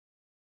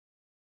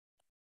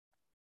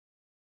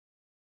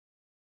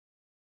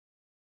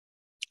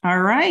All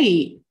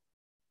right.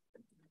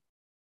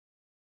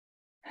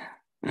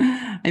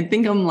 I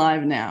think I'm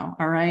live now.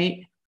 All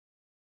right.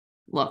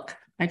 Look,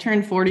 I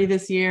turned 40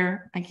 this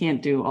year. I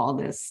can't do all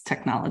this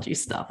technology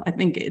stuff. I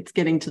think it's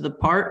getting to the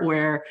part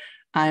where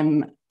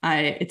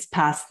it's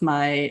past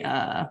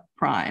my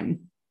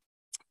prime.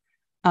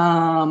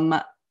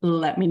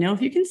 Let me know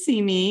if you can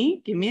see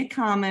me. Give me a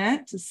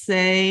comment to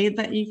say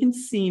that you can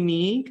see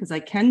me because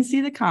I can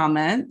see the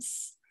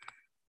comments.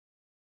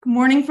 Good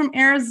morning from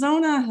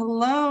Arizona.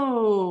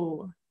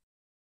 Hello.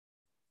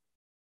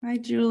 Hi,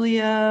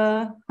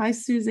 Julia. Hi,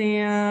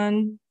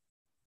 Suzanne.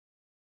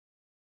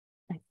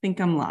 I think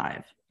I'm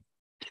live.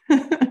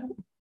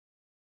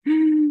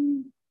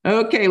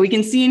 Okay, we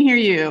can see and hear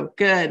you.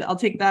 Good. I'll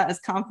take that as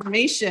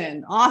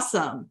confirmation.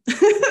 Awesome.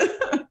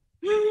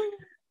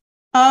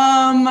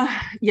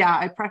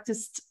 Yeah,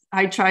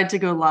 I tried to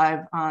go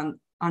live on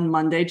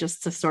Monday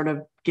just to sort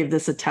of give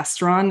this a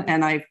test run,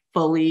 and I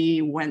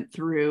fully went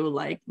through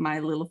like my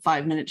little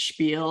 5-minute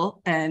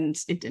spiel and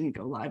it didn't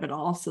go live at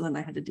all, so then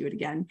I had to do it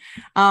again.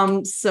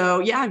 So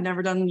yeah, I've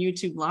never done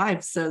YouTube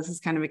live, so this is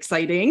kind of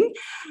exciting.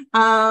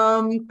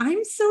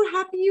 I'm so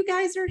happy you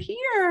guys are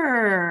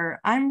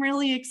here. I'm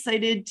really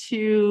excited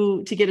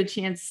to get a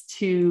chance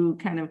to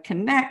kind of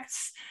connect.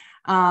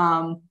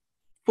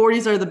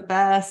 40s are the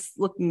best,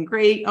 looking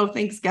great. Oh,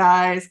 thanks,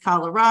 guys.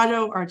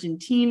 Colorado,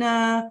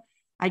 Argentina.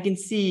 I can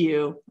see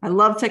you. I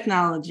love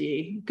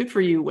technology. Good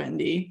for you,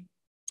 Wendy.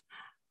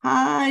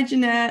 Hi,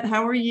 Jeanette.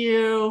 How are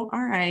you?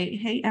 All right.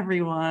 Hey,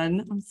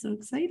 everyone. I'm so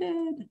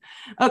excited.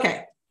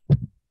 Okay.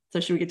 So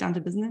should we get down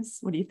to business?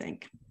 What do you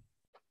think?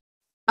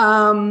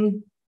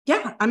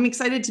 Yeah, I'm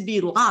excited to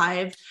be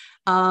live.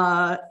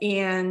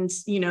 And,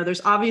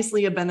 there's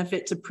obviously a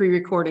benefit to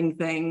pre-recording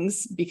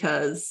things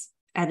because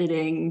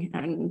editing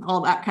and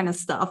all that kind of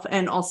stuff,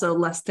 and also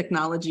less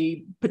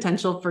technology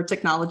potential for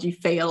technology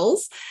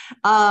fails.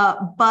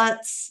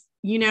 But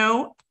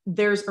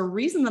there's a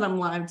reason that I'm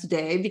live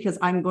today because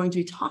I'm going to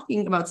be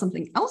talking about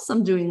something else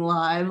I'm doing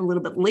live a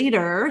little bit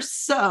later.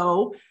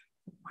 So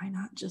why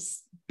not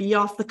just be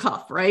off the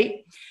cuff,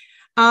 right?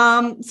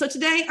 So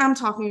today I'm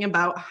talking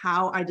about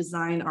how I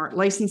design art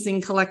licensing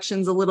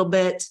collections a little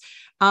bit.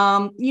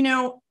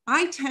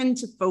 I tend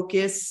to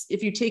focus,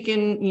 if you've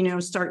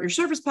taken, start your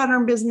surface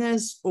pattern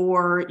business,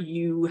 or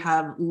you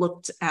have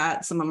looked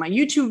at some of my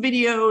YouTube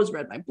videos,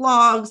 read my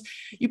blogs,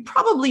 you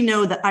probably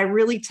know that I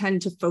really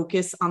tend to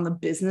focus on the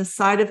business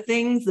side of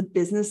things, the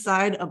business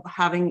side of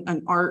having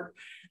an art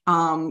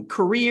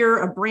career,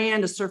 a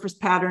brand, a surface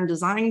pattern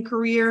design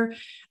career.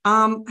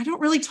 I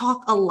don't really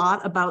talk a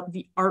lot about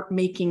the art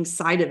making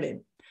side of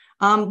it.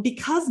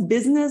 Because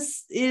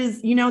business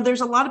is,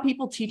 there's a lot of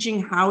people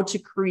teaching how to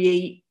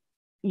create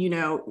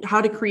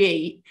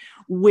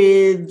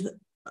with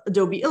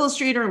Adobe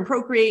Illustrator and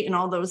Procreate and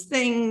all those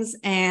things.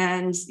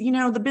 And,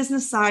 the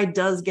business side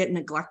does get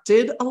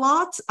neglected a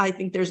lot. I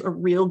think there's a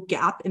real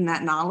gap in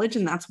that knowledge,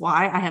 and that's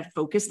why I have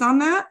focused on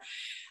that.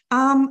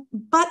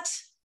 But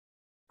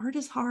art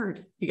is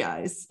hard, you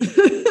guys.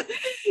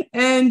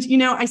 And,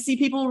 I see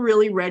people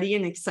really ready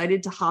and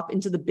excited to hop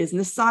into the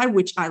business side,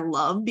 which I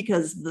love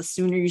because the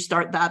sooner you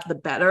start that, the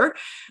better.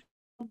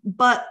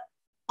 But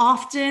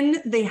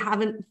often they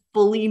haven't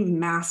fully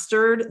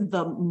mastered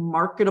the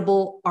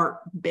marketable art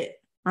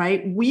bit,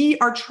 right? We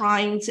are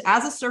trying to,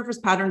 as a surface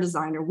pattern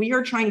designer, we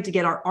are trying to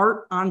get our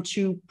art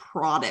onto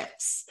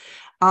products.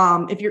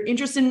 If you're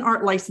interested in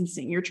art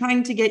licensing, you're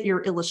trying to get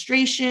your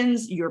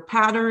illustrations, your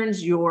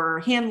patterns, your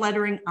hand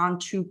lettering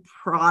onto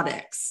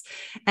products.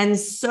 And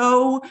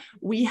so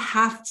we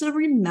have to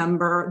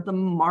remember the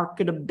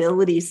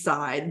marketability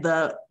side,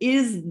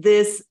 is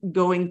this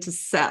going to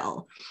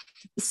sell?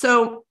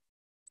 So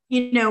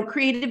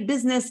creative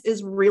business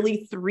is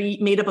really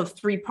made up of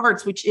three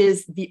parts, which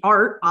is the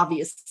art,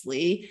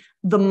 obviously,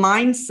 the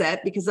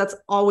mindset, because that's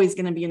always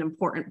going to be an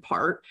important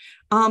part,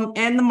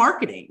 and the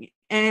marketing.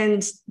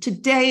 And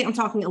today I'm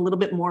talking a little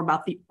bit more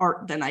about the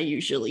art than I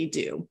usually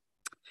do.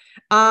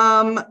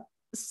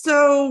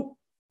 So,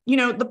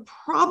 the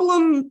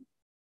problem,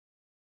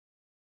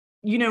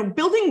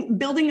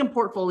 building a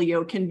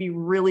portfolio can be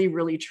really,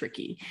 really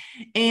tricky.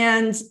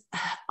 And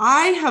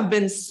I have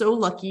been so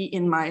lucky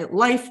in my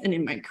life and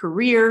in my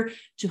career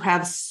to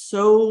have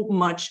so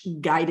much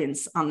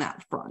guidance on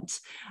that front.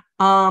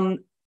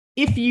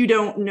 If you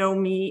don't know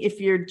me,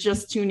 if you're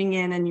just tuning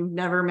in and you've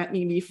never met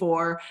me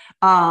before,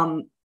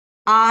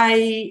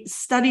 I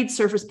studied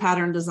surface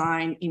pattern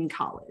design in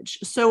college.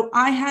 So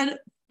I had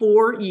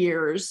 4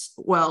 years,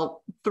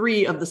 well,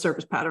 3 of the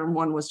surface pattern,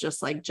 1 was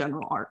just like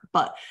general art,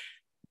 but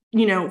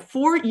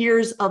 4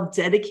 years of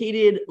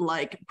dedicated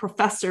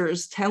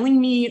professors telling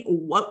me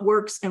what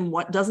works and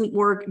what doesn't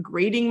work,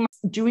 grading,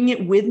 doing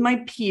it with my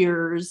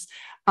peers,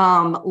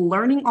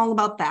 learning all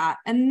about that.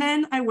 And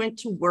then I went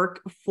to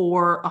work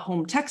for a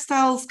home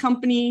textiles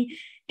company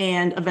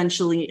and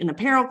eventually an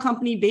apparel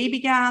company, Baby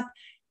Gap.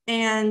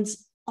 And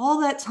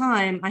all that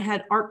time I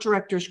had art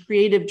directors,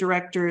 creative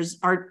directors,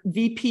 art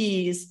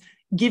VPs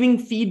giving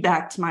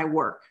feedback to my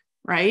work,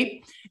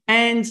 right?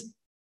 And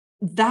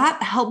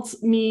that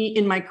helped me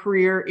in my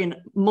career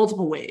in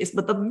multiple ways.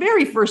 But the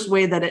very first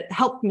way that it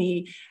helped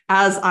me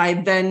as I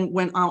then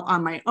went out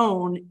on my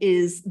own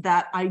is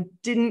that I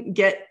didn't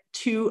get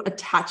too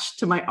attached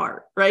to my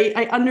art, right?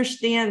 I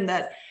understand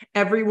that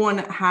everyone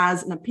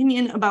has an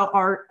opinion about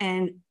art.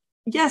 And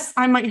yes,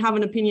 I might have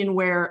an opinion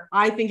where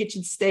I think it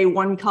should stay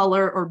one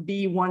color or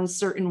be one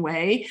certain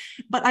way.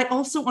 But I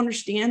also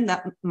understand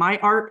that my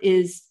art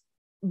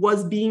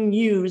was being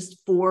used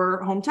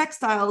for home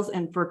textiles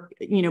and for,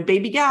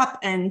 Baby Gap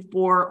and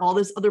for all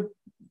this other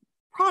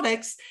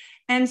products.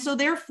 And so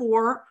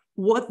therefore,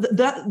 what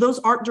those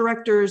art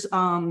directors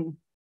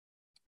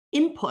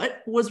input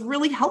was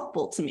really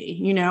helpful to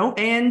me,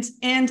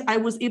 and I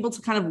was able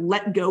to kind of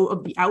let go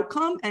of the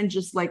outcome and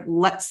just like,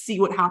 let's see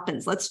what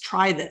happens. Let's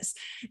try this.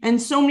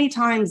 And so many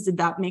times did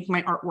that make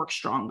my artwork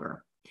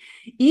stronger.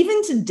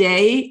 Even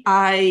today,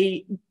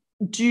 for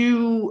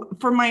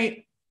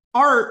my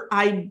art,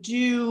 I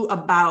do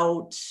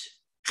about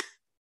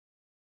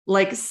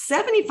like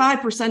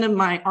 75% of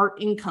my art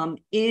income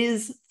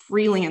is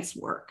freelance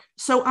work.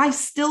 So I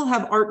still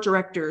have art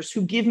directors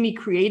who give me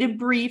creative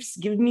briefs,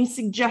 give me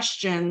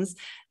suggestions.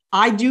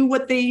 I do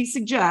what they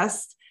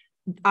suggest.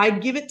 I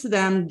give it to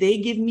them. They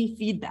give me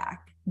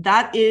feedback.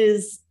 That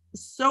is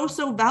so,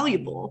 so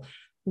valuable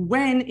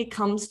when it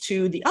comes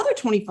to the other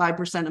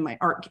 25% of my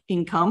art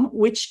income,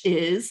 which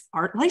is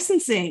art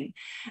licensing.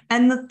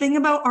 And the thing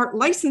about art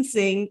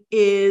licensing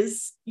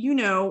is,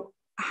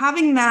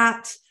 having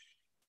that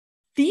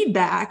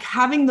feedback,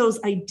 having those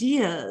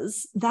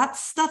ideas, that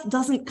stuff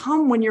doesn't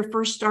come when you're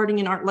first starting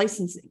in art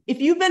licensing.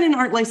 If you've been in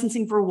art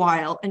licensing for a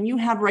while and you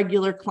have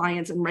regular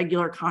clients and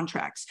regular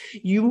contracts,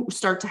 you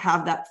start to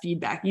have that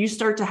feedback. You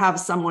start to have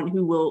someone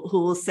who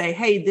will say,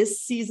 hey,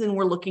 this season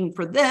we're looking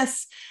for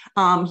this.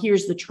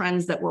 Here's the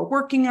trends that we're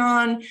working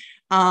on.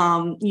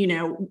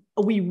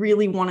 We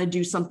really want to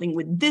do something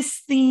with this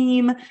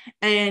theme,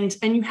 and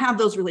you have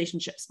those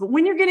relationships. But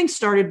when you're getting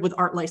started with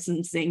art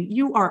licensing,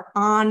 you are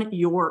on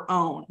your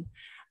own.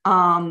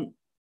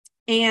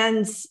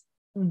 And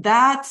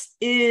that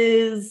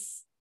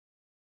is,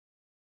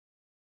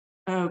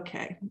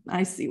 okay,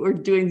 I see we're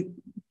doing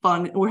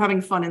fun. We're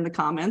having fun in the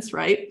comments,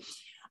 right?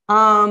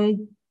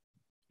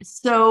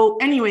 So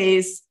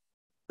anyways,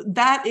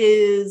 that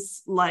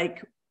is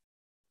like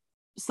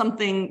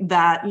something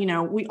that,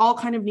 we all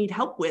kind of need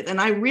help with. And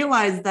I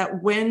realized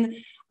that when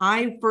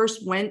I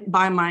first went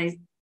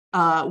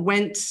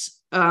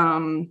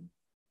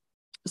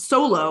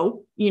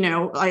solo,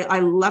 I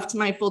left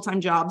my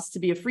full-time jobs to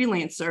be a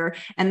freelancer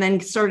and then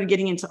started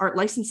getting into art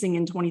licensing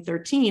in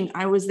 2013.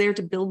 I was there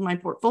to build my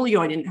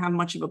portfolio. I didn't have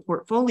much of a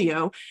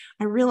portfolio.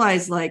 I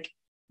realized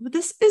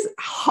this is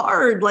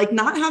hard,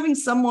 not having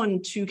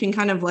someone who can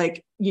kind of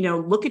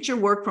look at your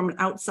work from an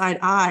outside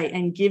eye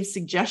and give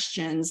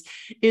suggestions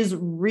is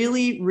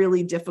really,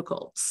 really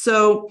difficult.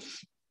 So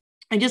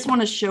I just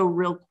want to show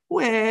real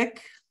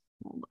quick,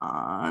 hold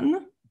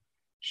on,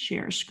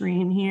 share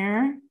screen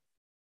here.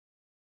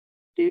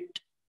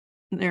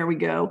 There we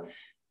go.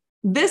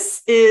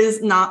 This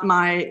is not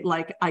my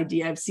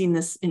idea. I've seen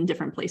this in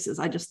different places.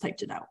 I just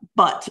typed it out.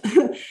 But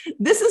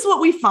this is what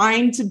we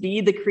find to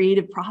be the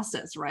creative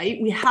process, right?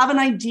 We have an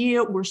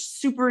idea. We're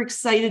super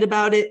excited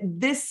about it.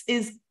 This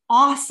is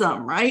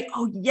awesome, right?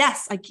 Oh,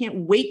 yes, I can't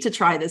wait to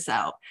try this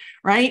out,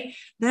 right?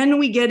 Then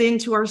we get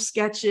into our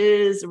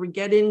sketches, or we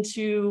get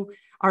into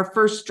our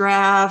first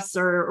drafts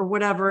or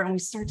whatever, and we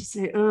start to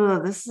say, oh,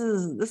 this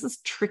is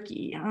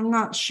tricky. I'm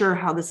not sure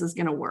how this is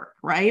going to work,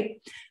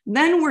 right?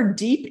 Then we're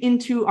deep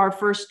into our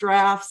first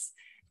drafts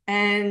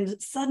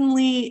and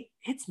suddenly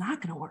it's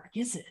not going to work,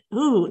 is it?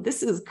 Ooh,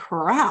 this is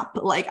crap.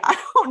 I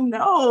don't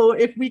know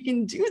if we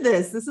can do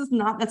this. This is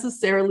not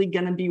necessarily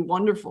going to be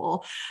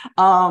wonderful.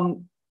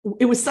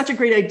 It was such a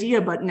great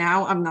idea, but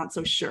now I'm not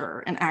so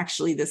sure. And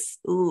actually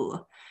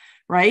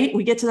right?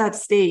 We get to that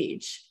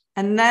stage.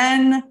 And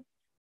then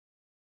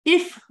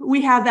if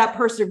we have that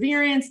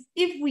perseverance,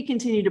 if we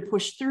continue to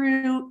push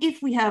through, if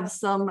we have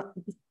some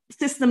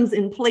systems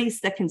in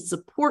place that can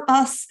support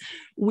us,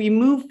 we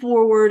move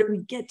forward, we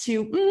get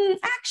to,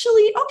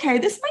 actually, okay,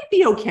 this might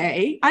be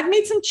okay. I've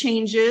made some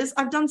changes.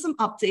 I've done some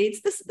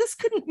updates. This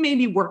couldn't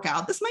maybe work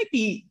out. This might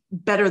be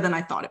better than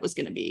I thought it was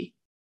going to be,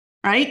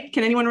 right?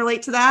 Can anyone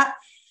relate to that?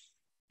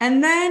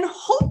 And then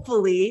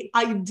hopefully,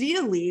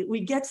 ideally,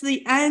 we get to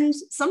the end.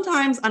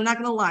 Sometimes, I'm not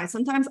going to lie,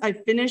 sometimes I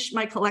finish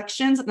my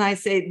collections and I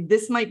say,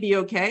 this might be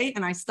okay.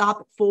 And I stop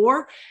at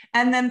 4.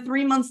 And then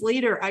 3 months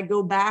later, I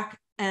go back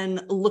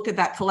and look at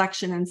that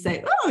collection and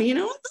say, oh, you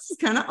know what? This is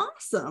kind of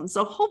awesome.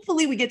 So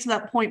hopefully we get to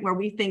that point where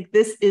we think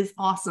this is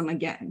awesome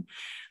again.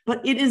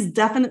 But it is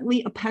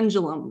definitely a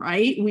pendulum,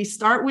 right? We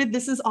start with,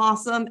 this is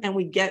awesome. And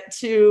we get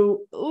to,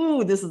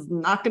 oh, this is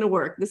not going to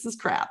work. This is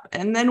crap.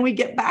 And then we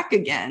get back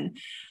again.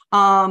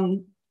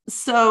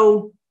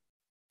 So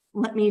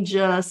let me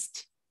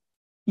just,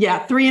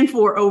 3 and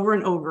 4 over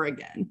and over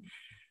again.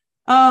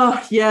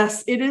 Oh,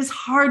 yes, it is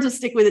hard to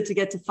stick with it to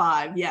get to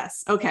 5.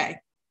 Yes. Okay.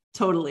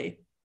 Totally.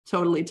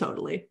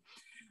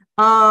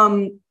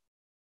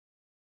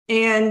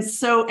 And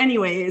so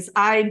anyways,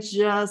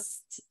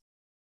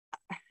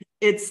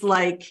 it's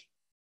like,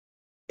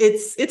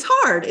 it's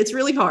hard. It's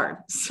really hard.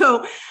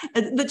 So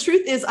the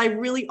truth is, I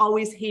really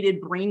always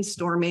hated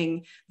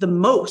brainstorming the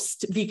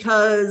most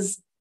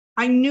because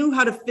I knew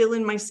how to fill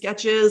in my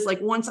sketches. Like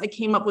once I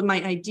came up with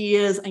my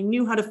ideas, I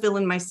knew how to fill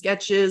in my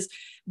sketches,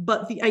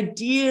 but the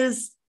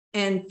ideas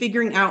and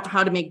figuring out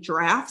how to make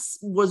drafts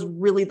was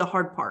really the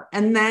hard part.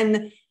 And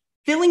then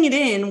filling it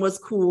in was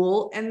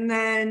cool. And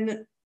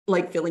then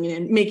like filling it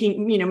in,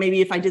 making,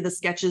 maybe if I did the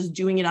sketches,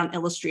 doing it on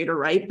Illustrator,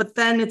 right? But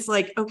then it's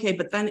like, okay,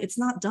 but then it's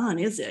not done,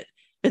 is it?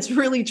 It's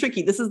really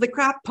tricky. This is the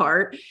crap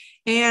part.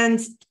 And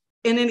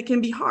then it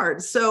can be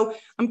hard. So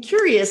I'm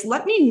curious,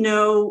 let me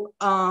know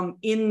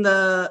in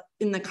the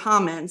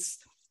comments,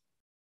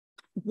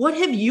 what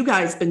have you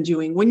guys been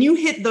doing when you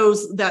hit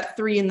that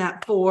 3 and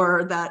that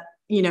 4, that,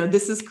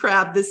 this is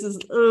crap. This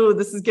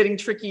is getting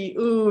tricky.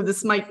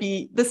 This might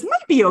be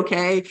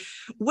okay.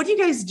 What do you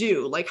guys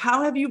do? Like,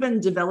 how have you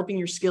been developing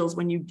your skills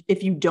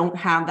if you don't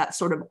have that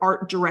sort of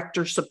art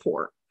director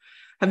support?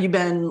 Have you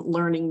been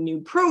learning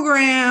new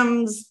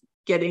programs,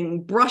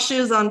 getting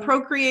brushes on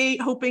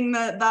Procreate, hoping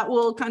that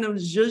will kind of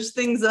zhuzh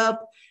things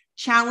up?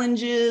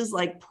 Challenges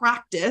like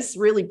practice,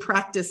 really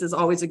practice is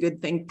always a good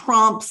thing.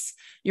 Prompts,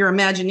 your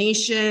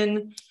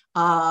imagination,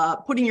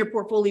 putting your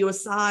portfolio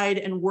aside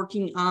and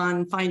working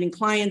on finding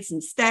clients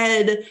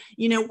instead.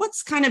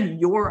 What's kind of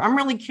I'm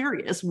really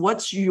curious,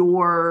 what's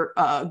your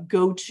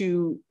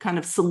go-to kind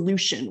of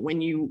solution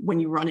when you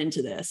run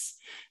into this?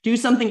 Do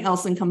something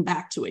else and come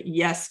back to it.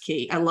 Yes,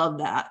 Kate, I love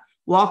that.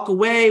 Walk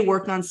away,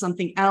 work on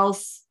something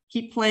else,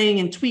 keep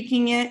playing and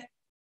tweaking it.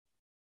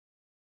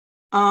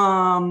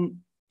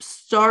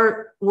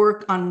 Start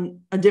work on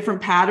a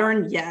different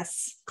pattern.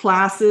 Yes.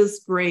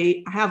 Classes,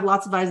 great. I have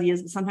lots of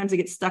ideas, but sometimes I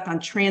get stuck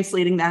on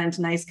translating that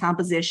into nice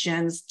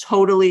compositions.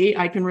 Totally.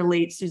 I can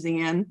relate,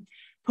 Suzanne.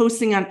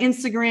 Posting on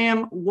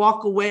Instagram,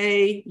 walk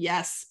away.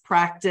 Yes.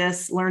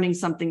 Practice, learning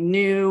something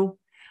new.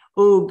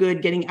 Oh,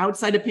 good. Getting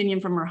outside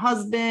opinion from her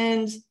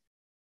husband.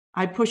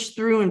 I push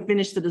through and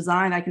finish the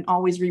design. I can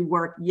always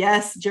rework.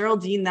 Yes,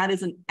 Geraldine, that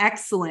is an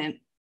excellent.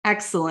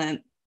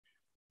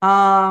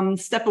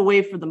 Step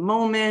away for the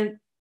moment.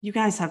 You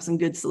guys have some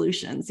good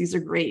solutions. These are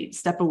great.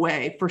 Step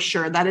away for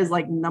sure. That is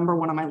like number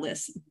 1 on my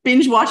list.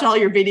 Binge watch all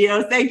your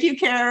videos. Thank you,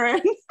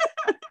 Karen.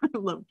 I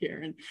love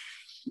Karen.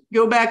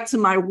 Go back to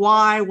my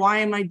why. Why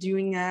am I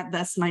doing that?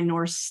 That's my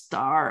North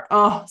Star.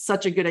 Oh,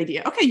 such a good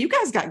idea. Okay, you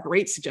guys got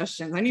great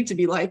suggestions. I need to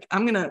be like,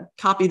 I'm going to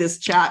copy this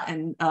chat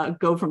and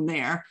go from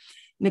there.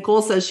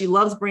 Nicole says she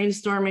loves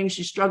brainstorming.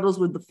 She struggles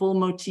with the full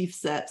motif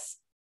sets.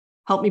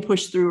 Help me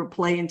push through or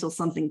play until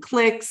something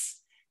clicks.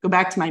 Go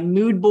back to my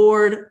mood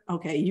board.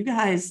 Okay, you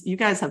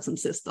guys have some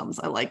systems.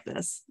 I like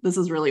this. This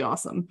is really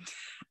awesome.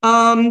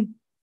 All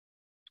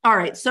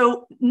right,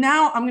 so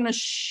now I'm going to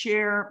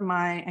share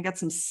I got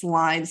some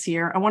slides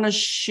here. I want to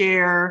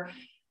share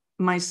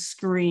my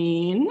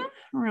screen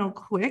real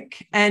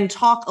quick and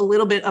talk a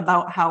little bit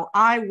about how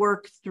I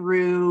work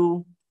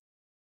through.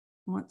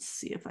 Let's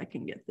see if I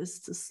can get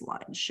this to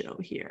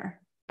slideshow here.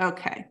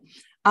 Okay.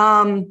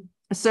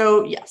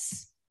 So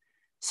yes.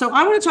 So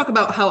I want to talk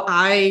about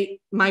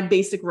my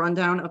basic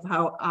rundown of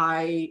how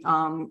I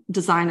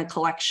design a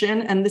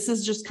collection. And this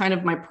is just kind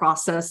of my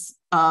process.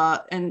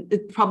 And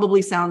it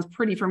probably sounds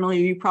pretty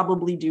familiar. You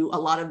probably do a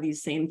lot of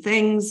these same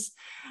things.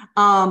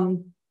 I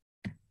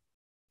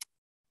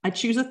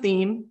choose a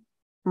theme,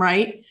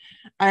 right?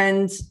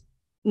 And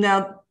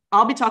now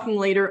I'll be talking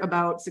later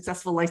about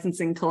successful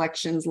licensing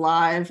collections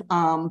live,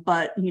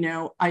 but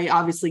I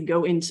obviously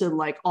go into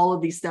like all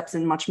of these steps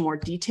in much more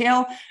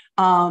detail.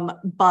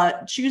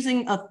 But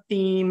choosing a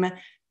theme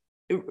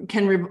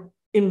can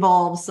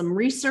involve some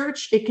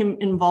research. It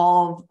can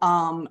involve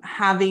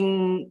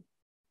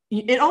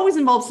it always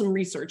involves some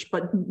research,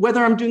 but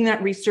whether I'm doing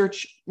that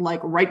research like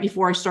right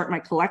before I start my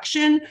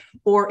collection,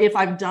 or if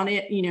I've done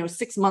it,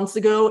 6 months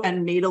ago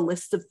and made a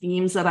list of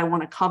themes that I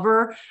want to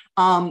cover,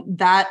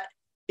 that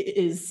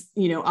is,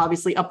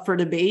 obviously up for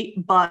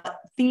debate, but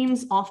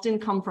themes often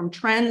come from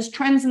trends.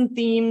 Trends and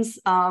themes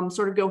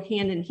sort of go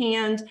hand in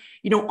hand.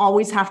 You don't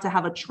always have to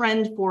have a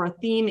trend for a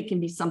theme. It can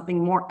be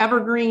something more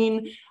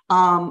evergreen,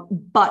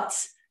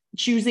 but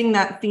choosing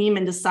that theme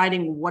and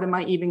deciding what am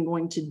I even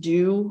going to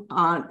do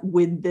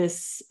with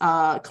this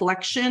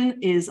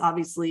collection is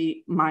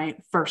obviously my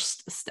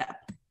first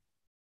step.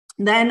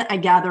 Then I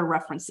gather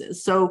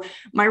references. So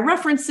my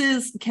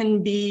references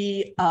can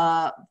be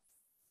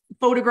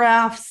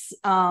photographs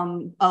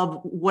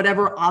of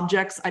whatever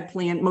motifs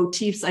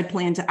I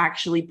plan to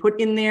actually put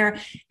in there.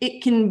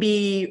 It can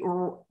be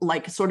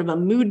like sort of a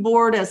mood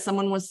board, as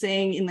someone was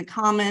saying in the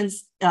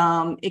comments.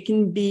 It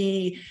can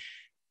be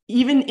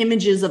even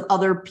images of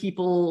other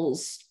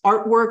people's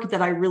artwork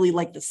that I really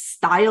like the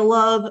style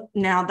of.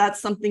 Now,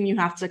 that's something you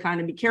have to kind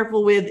of be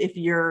careful with if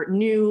you're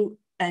new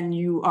and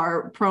you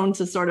are prone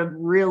to sort of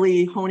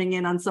really honing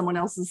in on someone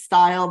else's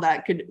style.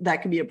 That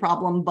could be a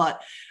problem.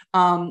 But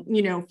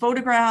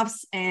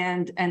photographs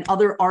and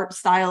other art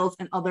styles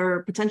and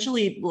other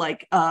potentially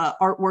like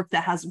artwork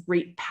that has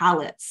great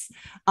palettes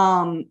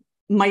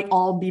might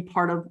all be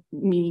part of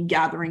me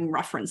gathering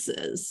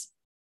references.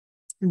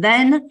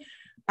 Then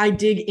I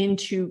dig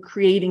into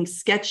creating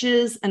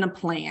sketches and a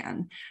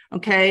plan.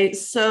 Okay,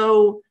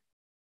 so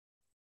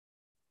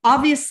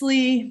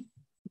obviously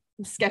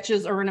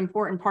sketches are an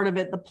important part of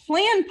it. The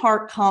plan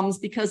part comes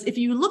because if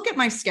you look at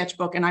my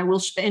sketchbook, and I will,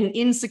 and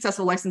in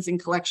Successful Licensing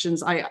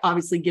Collections, I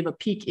obviously give a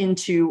peek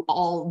into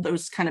all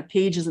those kind of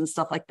pages and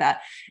stuff like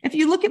that. If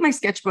you look at my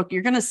sketchbook,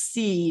 you're going to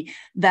see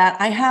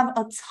that I have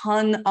a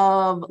ton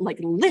of like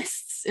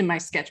lists in my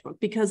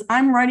sketchbook because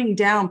I'm writing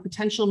down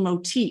potential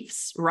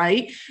motifs,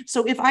 right?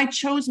 So if I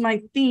chose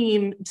my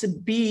theme to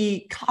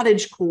be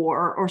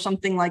cottagecore or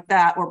something like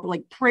that, or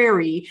like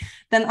prairie,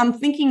 then I'm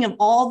thinking of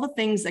all the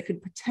things that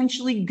could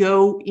potentially go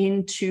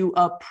into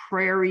a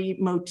prairie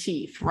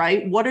motif,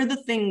 right? What are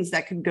the things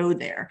that could go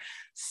there?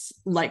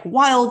 Like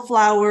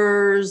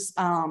wildflowers,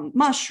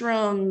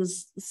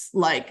 mushrooms,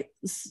 like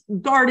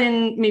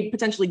garden, maybe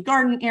potentially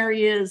garden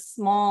areas,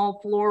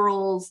 small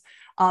florals,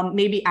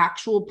 maybe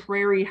actual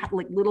prairie,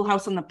 like Little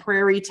House on the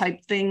Prairie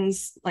type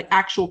things, like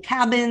actual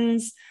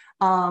cabins,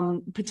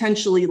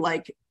 potentially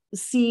like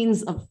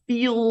scenes of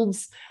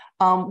fields.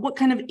 What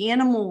kind of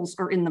animals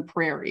are in the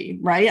prairie,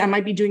 right? I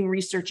might be doing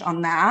research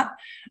on that.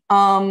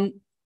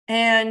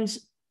 And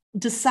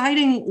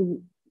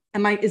deciding,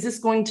 is this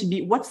going to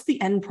be, what's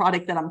the end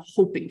product that I'm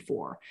hoping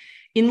for?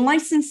 In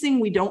licensing,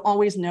 we don't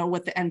always know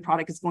what the end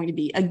product is going to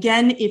be.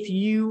 Again, if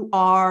you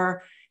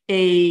are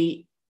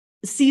a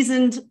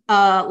seasoned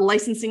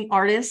licensing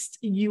artist,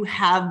 you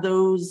have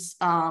those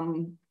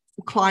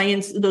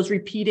clients, those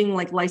repeating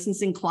like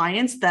licensing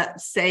clients that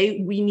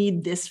say, we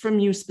need this from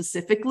you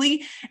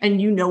specifically,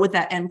 and you know what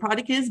that end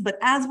product is. But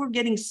as we're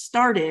getting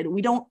started,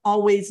 we don't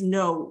always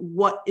know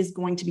what is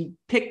going to be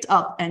picked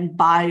up and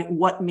by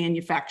what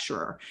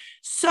manufacturer.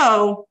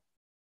 So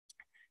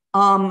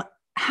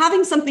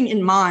having something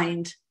in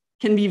mind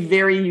can be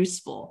very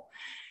useful.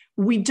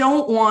 We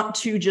don't want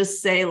to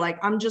just say like,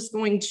 I'm just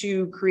going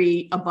to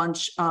create a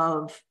bunch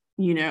of,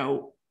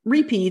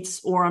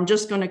 repeats, or I'm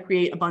just going to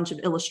create a bunch of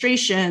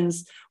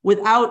illustrations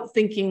without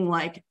thinking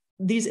like,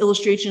 these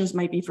illustrations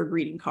might be for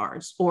greeting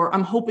cards, or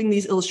I'm hoping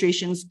these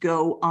illustrations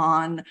go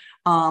on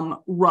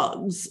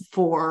rugs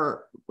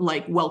for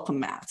like welcome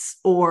mats,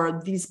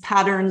 or these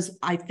patterns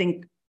I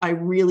think I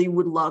really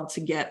would love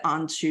to get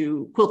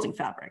onto quilting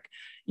fabric.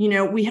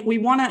 We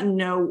want to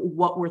know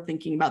what we're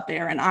thinking about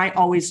there. And I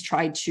always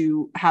try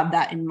to have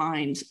that in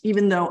mind,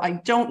 even though I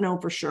don't know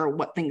for sure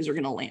what things are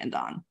going to land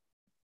on.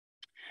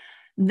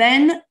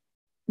 Then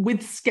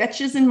with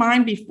sketches in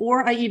mind,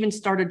 before I even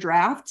start a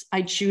draft,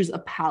 I choose a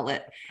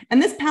palette.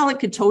 And this palette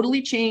could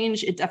totally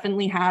change. It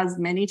definitely has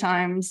many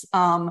times.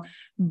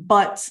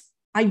 But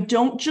I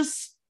don't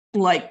just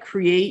like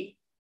create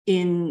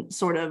in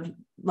sort of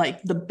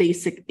like the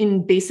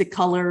basic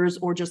colors,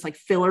 or just like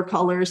filler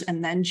colors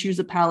and then choose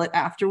a palette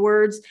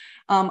afterwards.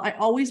 I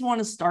always want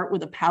to start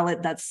with a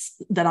palette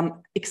that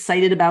I'm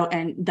excited about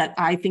and that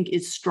I think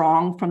is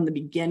strong from the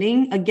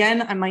beginning.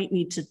 Again, I might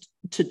need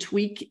to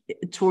tweak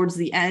towards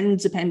the end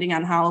depending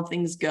on how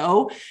things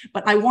go,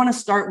 but I want to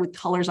start with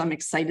colors I'm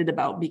excited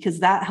about,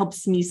 because that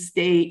helps me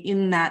stay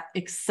in that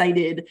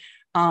excited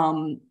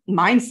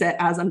mindset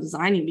as I'm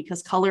designing,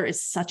 because color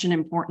is such an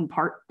important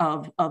part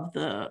of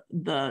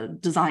the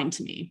design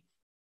to me.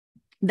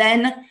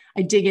 Then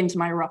I dig into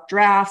my rough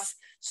drafts,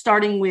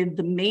 starting with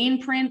the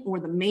main print or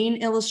the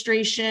main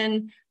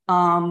illustration,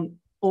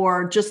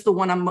 or just the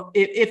one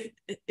if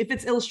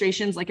it's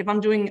illustrations, like if I'm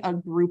doing a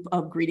group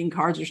of greeting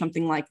cards or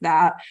something like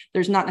that,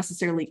 there's not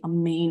necessarily a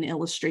main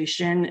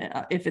illustration.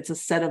 If it's a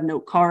set of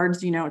note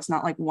cards, it's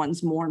not like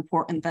one's more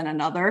important than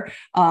another.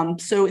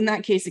 So in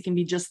that case, it can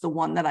be just the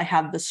one that I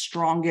have the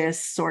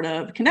strongest sort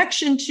of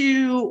connection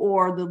to,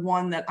 or the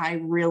one that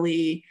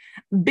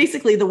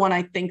basically the one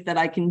I think that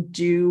I can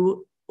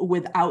do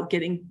without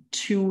getting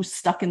too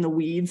stuck in the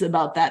weeds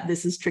about that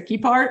this is tricky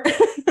part.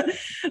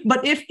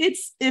 But if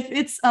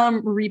it's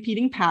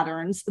repeating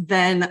patterns,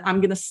 then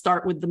I'm going to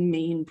start with the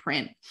main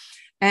print.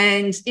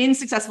 And in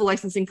Successful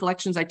Licensing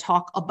Collections, I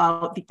talk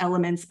about the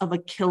elements of a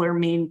killer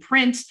main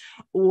print,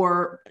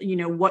 or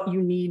what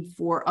you need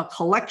for a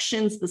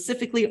collection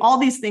specifically. All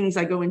these things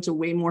I go into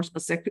way more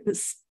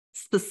specifics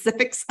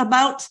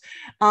about.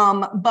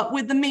 But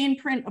with the main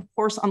print, of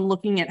course, I'm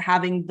looking at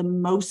having the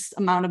most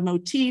amount of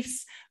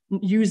motifs,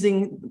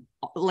 using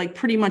like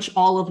pretty much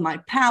all of my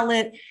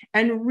palette,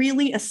 and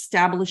really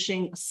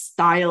establishing a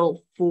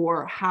style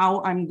for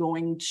how I'm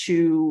going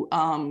to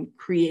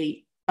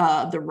create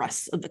the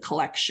rest of the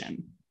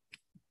collection.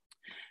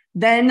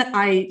 Then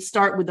I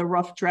start with a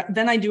rough draft.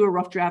 Then I do a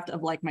rough draft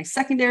of like my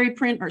secondary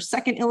print or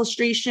second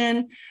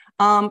illustration.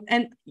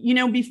 And,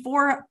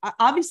 before,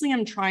 obviously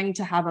I'm trying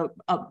to have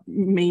a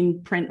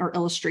main print or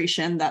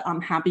illustration that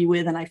I'm happy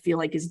with and I feel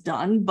like is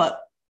done,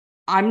 but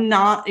I'm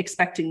not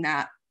expecting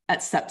that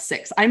at step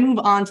 6. I move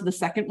on to the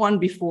second one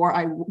before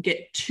I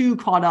get too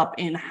caught up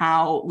in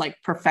how like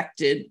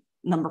perfected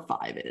number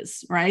 5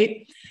 is,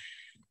 right?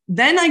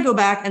 Then I go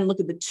back and look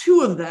at the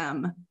 2 of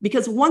them,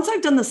 because once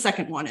I've done the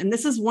second one, and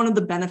this is one of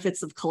the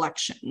benefits of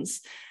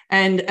collections,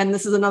 and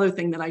this is another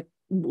thing that I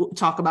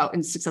talk about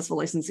in successful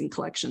licensing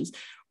collections.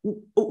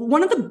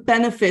 One of the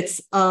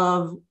benefits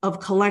of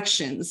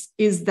collections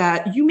is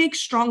that you make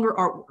stronger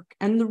artwork.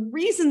 And the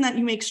reason that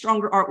you make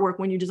stronger artwork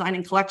when you're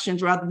designing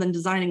collections rather than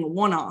designing a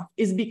one-off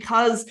is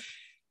because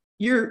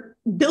you're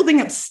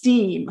building up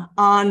steam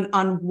on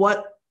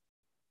what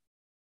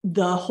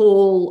the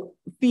whole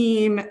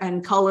theme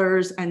and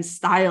colors and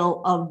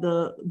style of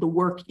the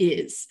work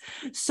is.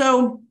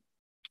 So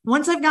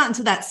once I've gotten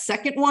to that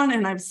second one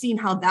and I've seen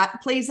how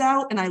that plays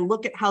out and I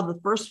look at how the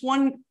first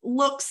one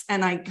looks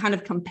and I kind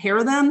of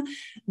compare them,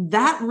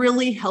 that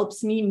really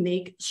helps me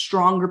make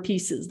stronger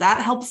pieces.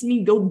 That helps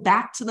me go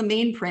back to the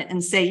main print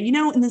and say, you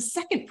know, in the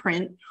second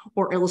print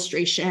or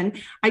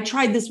illustration, I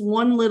tried this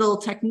one little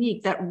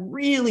technique that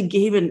really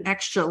gave an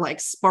extra like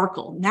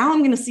sparkle. Now I'm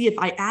going to see if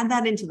I add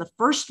that into the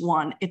first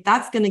one, if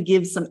that's going to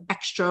give some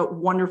extra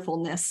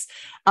wonderfulness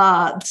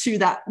to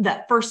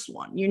that first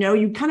one. You know,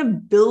 you kind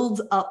of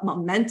build up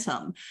momentum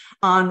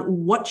on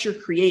what you're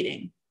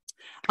creating.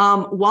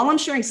 While I'm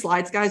sharing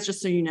slides, guys,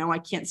 just so you know, I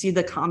can't see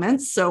the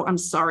comments, so I'm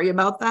sorry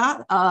about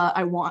that.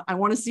 I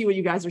want to see what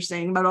you guys are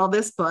saying about all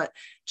this, but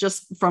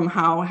just from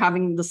how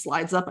having the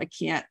slides up, I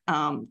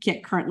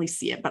can't currently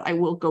see it, but I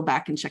will go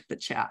back and check the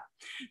chat.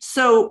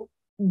 So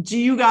do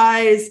you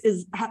guys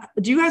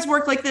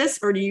work like this,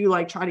 or do you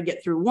like try to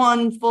get through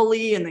one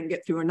fully and then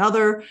get through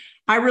another?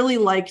 I really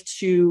like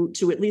to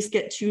at least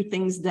get 2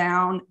 things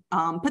down,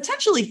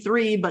 potentially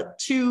 3, but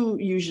 2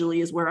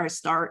 usually is where I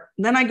start.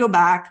 Then I go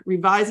back,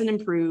 revise and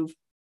improve.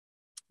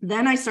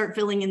 Then I start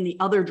filling in the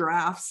other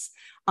drafts,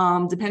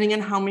 depending on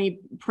how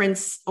many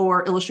prints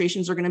or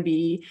illustrations are going to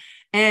be.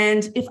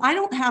 And if I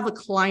don't have a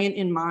client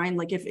in mind,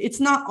 like if it's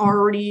not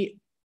already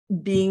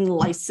being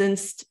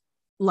licensed,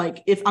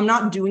 like if I'm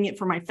not doing it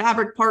for my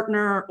fabric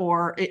partner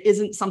or it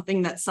isn't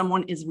something that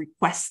someone is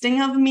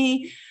requesting of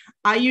me,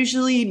 I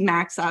usually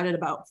max out at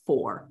about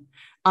 4.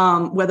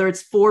 Whether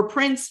it's 4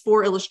 prints,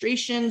 4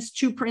 illustrations,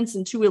 2 prints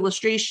and 2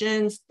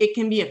 illustrations, it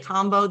can be a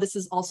combo. This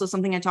is also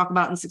something I talk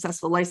about in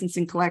successful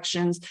licensing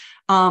collections.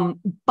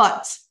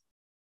 But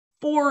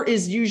 4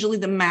 is usually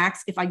the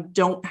max if I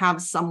don't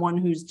have someone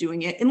who's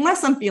doing it,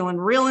 unless I'm feeling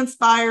real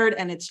inspired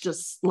and it's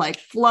just like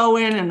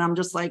flowing and I'm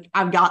just like,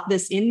 I've got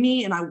this in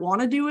me and I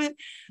want to do it.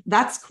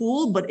 That's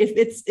cool. But if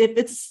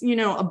it's, you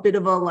know, a bit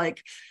of a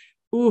like,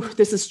 ooh,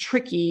 this is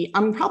tricky,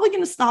 I'm probably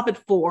going to stop at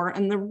 4.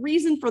 And the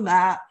reason for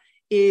that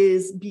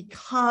is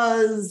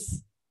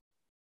because,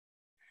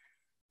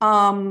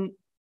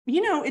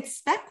 you know, it's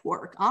spec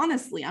work.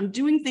 Honestly, I'm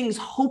doing things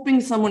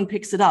hoping someone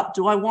picks it up.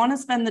 Do I want to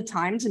spend the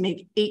time to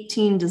make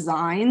 18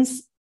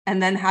 designs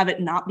and then have it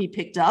not be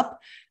picked up?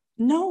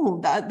 No,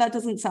 that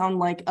doesn't sound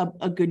like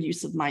a good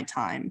use of my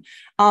time.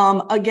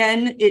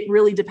 Again, it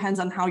really depends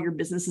on how your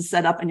business is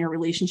set up and your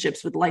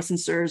relationships with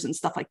licensors and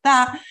stuff like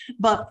that.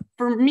 But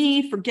for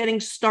me, for getting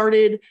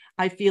started,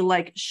 I feel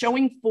like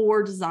showing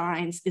 4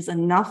 designs is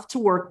enough to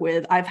work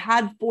with. I've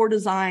had 4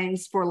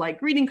 designs for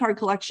like greeting card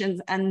collections,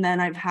 and then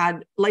I've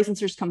had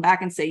licensors come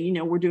back and say, you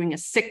know, we're doing a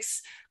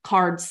 6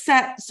 card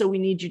set, so we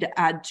need you to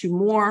add 2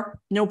 more.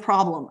 No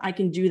problem. I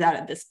can do that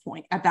at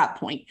that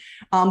point.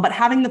 But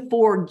having the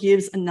 4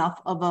 gives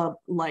enough of a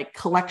like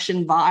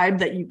collection vibe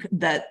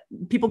that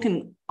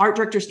art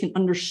directors can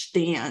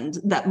understand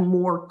that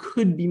more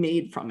could be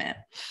made from it.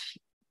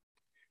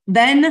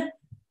 Then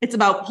it's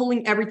about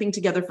pulling everything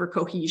together for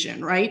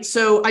cohesion, right?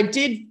 So I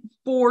did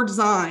 4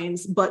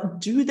 designs,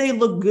 but do they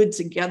look good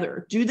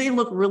together? Do they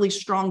look really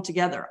strong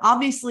together?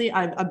 Obviously,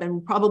 I've been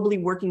probably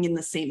working in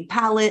the same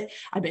palette.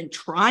 I've been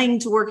trying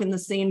to work in the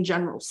same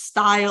general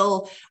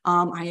style.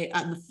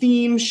 The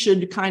theme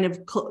should kind of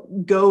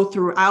go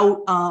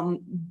throughout,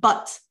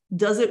 but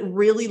does it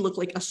really look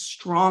like a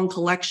strong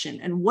collection?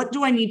 And what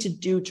do I need to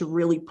do to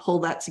really pull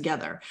that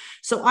together?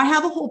 So I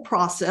have a whole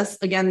process.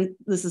 Again,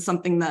 this is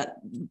something that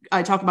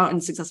I talk about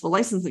in successful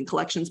licensing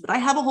collections, but I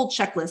have a whole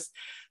checklist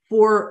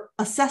for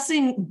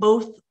assessing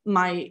both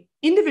my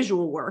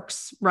individual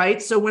works, right?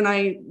 So when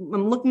I'm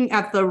looking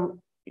at the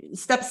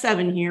step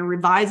 7 here,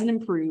 revise and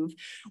improve.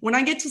 When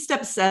I get to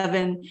step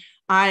 7,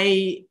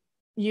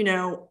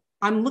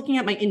 I'm looking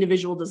at my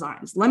individual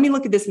designs. Let me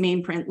look at this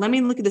main print. Let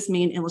me look at this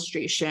main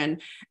illustration,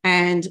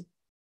 and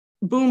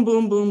boom,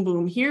 boom, boom,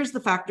 boom. Here's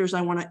the factors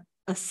I want to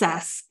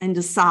assess and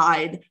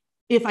decide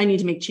if I need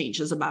to make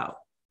changes about,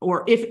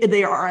 or if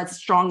they are as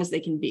strong as they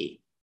can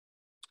be,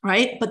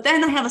 right? But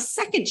then I have a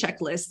second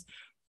checklist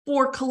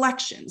for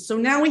collections. So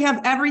now we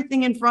have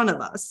everything in front of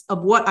us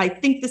of what I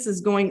think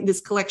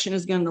this collection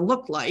is going to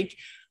look like.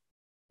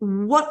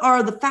 What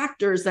are the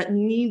factors that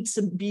need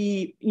to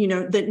be,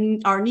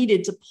 that are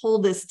needed to pull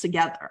this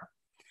together?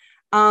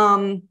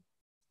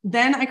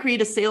 Then I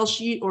create a sales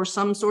sheet or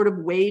some sort of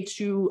way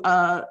to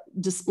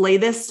display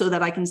this so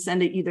that I can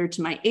send it either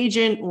to my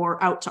agent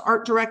or out to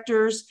art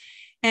directors.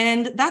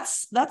 And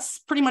that's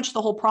pretty much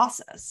the whole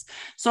process.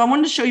 So I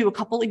wanted to show you a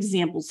couple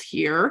examples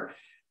here.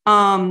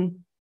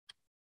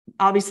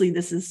 Obviously,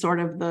 this is sort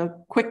of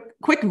the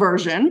quick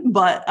version,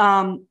 but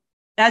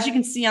as you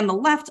can see on the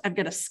left, I've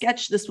got a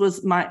sketch. This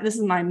is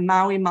my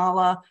Maui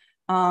Mala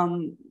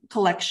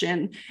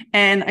collection.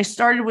 And I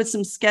started with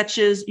some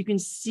sketches. You can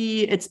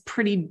see it's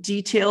pretty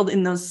detailed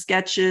in those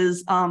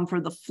sketches for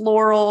the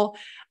floral.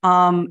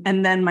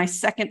 And then my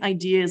second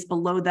idea is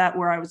below that,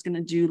 where I was going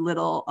to do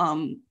little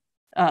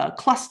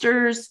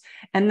clusters.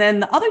 And then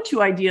the other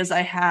two ideas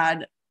I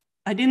had,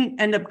 I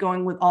didn't end up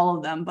going with all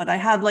of them, but I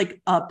had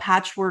like a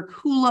patchwork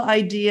hula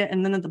idea.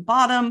 And then at the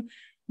bottom,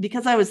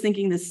 because I was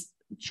thinking this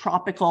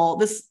tropical,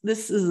 this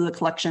is a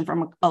collection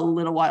from a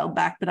little while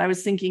back, but I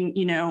was thinking,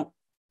 you know,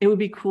 it would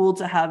be cool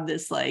to have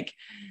this like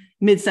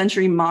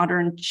mid-century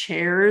modern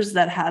chairs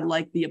that had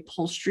like the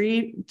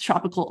upholstery,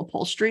 tropical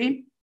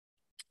upholstery.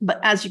 But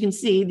as you can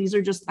see, these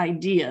are just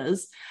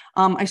ideas.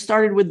 I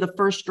started with the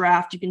first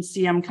draft. You can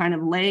see I'm kind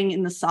of laying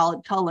in the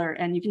solid color,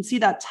 and you can see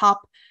that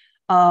top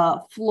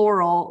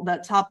floral,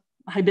 that top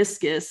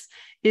hibiscus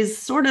is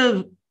sort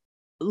of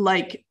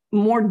like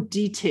more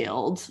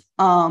detailed.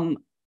 The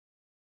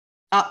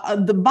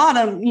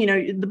bottom, you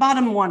know, the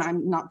bottom one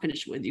I'm not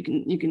finished with. You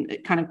can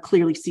kind of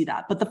clearly see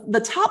that. But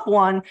the top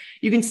one,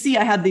 you can see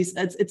I have these,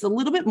 it's a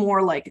little bit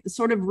more like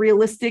sort of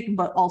realistic,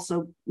 but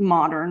also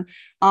modern.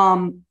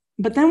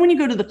 But then when you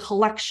go to the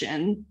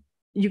collection,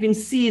 you can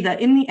see that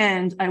in the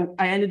end,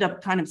 I ended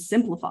up kind of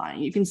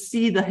simplifying. You can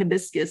see the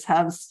hibiscus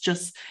has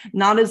just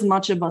not as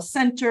much of a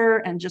center,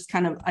 and just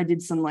kind of, I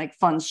did some like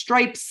fun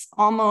stripes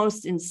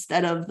almost,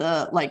 instead of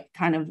the like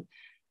kind of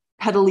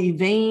petally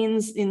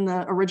veins in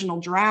the original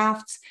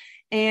draft.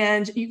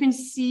 And you can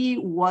see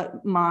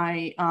what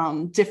my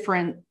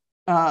different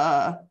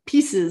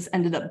pieces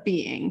ended up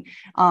being.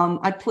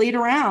 I played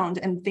around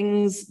and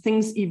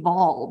things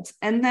evolved.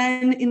 And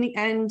then in the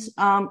end,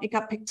 it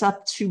got picked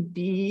up to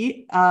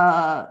be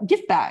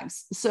gift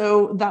bags.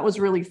 So that was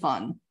really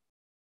fun.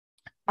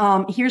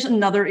 Here's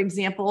another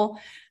example.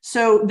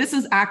 So this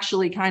is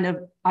actually kind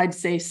of, I'd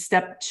say,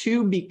 step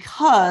 2,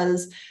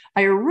 because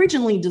I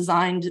originally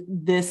designed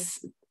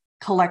this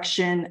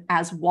collection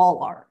as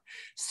wall art.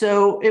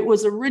 So it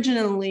was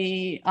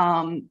originally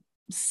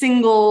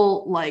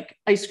single like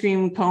ice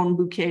cream cone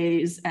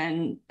bouquets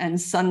and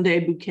sundae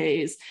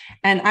bouquets.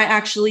 And I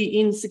actually,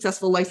 in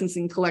Successful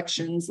Licensing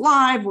Collections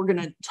Live, we're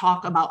going to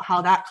talk about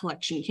how that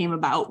collection came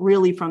about,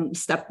 really from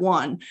step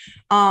 1.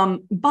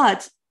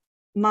 But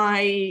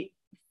my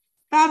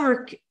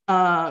fabric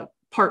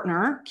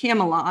partner,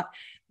 Camelot,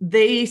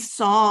 they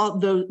saw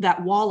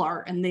that wall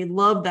art and they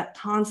loved that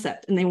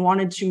concept, and they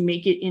wanted to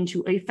make it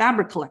into a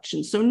fabric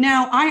collection. So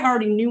now I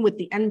already knew what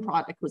the end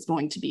product was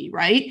going to be,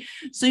 right?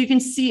 So you can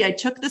see I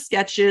took the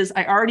sketches.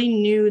 I already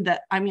knew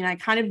that, I mean, I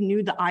kind of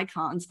knew the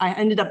icons. I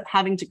ended up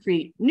having to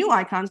create new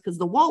icons because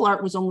the wall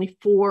art was only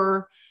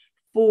for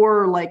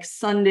like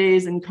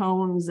sundaes and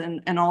cones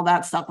and all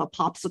that stuff, a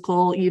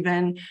popsicle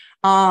even.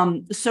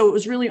 So it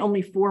was really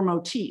only 4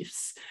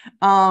 motifs.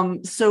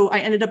 So I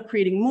ended up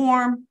creating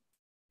more.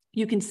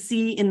 You can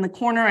see in the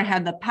corner, I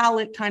had the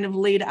palette kind of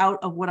laid out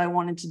of what I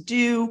wanted to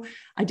do.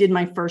 I did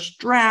my first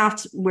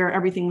draft where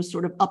everything was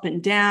sort of up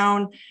and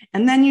down.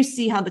 And then you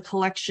see how the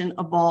collection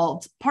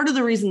evolved. Part of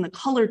the reason the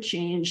color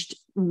changed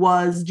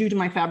was due to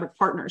my fabric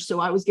partners. So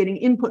I was getting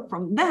input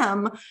from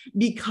them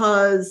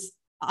because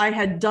I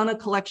had done a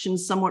collection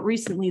somewhat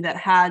recently that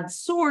had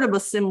sort of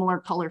a similar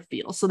color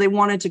feel. So they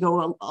wanted to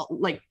go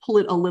like pull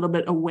it a little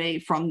bit away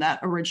from that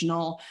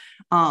original,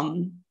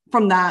 from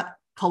that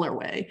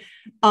colorway.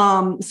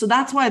 So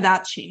that's why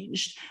that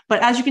changed.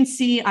 But as you can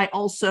see, I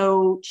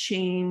also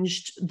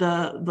changed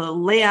the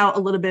layout a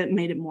little bit,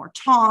 made it more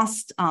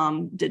tossed,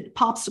 did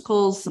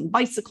popsicles, some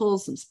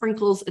bicycles, some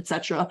sprinkles,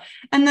 etc.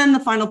 And then the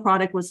final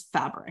product was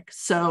fabric.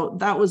 So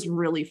that was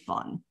really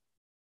fun.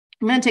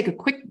 I'm going to take a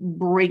quick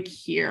break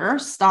here,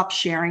 stop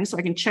sharing so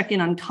I can check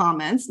in on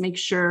comments, make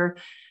sure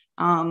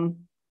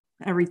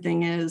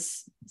everything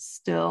is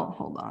still,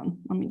 hold on,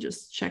 let me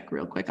just check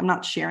real quick. I'm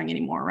not sharing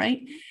anymore,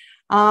 right?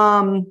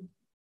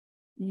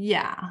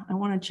 Yeah, I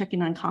want to check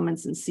in on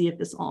comments and see if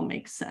this all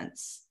makes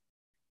sense.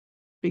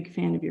 Big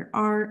fan of your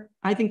art.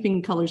 I think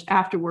picking colors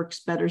after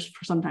works better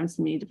for sometimes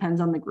to me,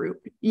 depends on the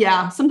group.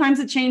 Yeah, sometimes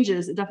it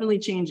changes. It definitely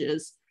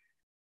changes.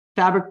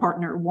 Fabric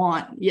partner,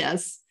 want,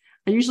 yes.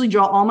 I usually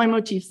draw all my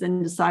motifs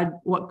then decide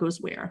what goes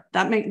where.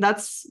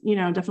 That's, you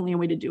know, definitely a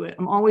way to do it.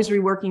 I'm always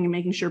reworking and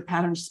making sure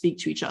patterns speak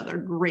to each other.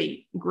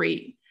 Great,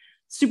 great.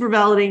 Super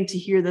validating to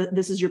hear that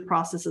this is your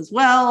process as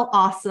well.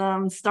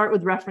 Awesome. Start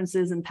with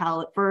references and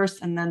palette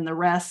first, and then the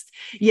rest.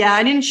 Yeah,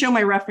 I didn't show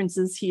my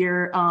references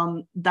here.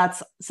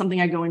 That's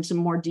something I go into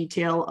more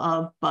detail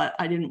of, but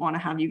I didn't want to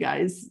have you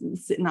guys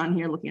sitting on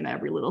here looking at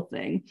every little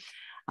thing.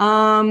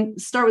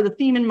 Start with a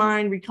theme in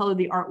mind, recolor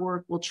the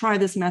artwork. We'll try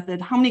this method.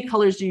 How many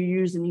colors do you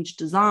use in each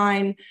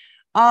design?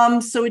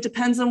 So it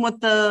depends on what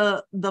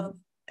the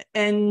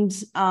end,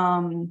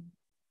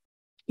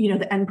 you know,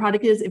 the end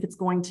product is. If it's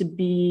going to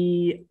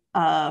be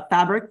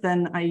fabric,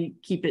 then I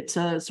keep it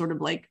to sort of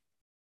like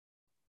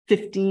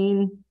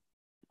 15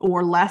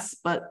 or less,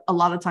 but a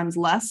lot of times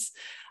less.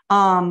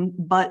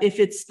 But if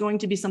it's going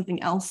to be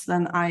something else,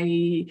 then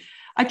I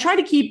I try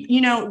to keep,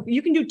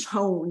 you can do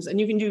tones and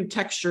you can do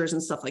textures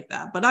and stuff like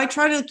that, but I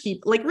try to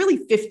keep like really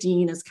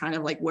 15 is kind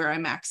of like where I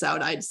max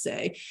out, I'd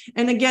say.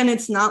 And again,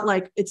 it's not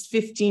like it's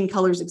 15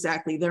 colors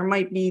exactly. There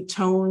might be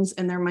tones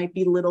and there might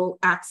be little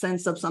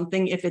accents of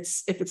something if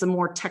it's a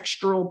more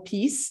textural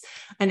piece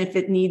and if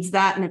it needs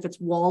that and if it's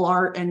wall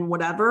art and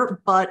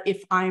whatever. But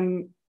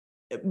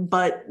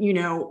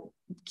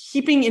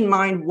keeping in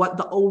mind what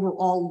the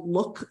overall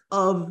look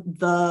of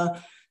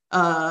the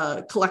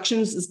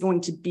collections is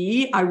going to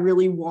be, I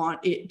really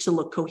want it to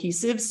look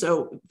cohesive.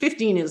 So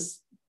 15 is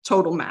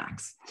total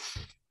max.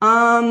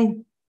 Love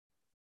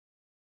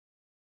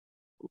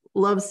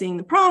seeing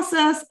the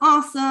process.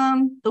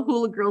 Awesome. The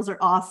hula girls are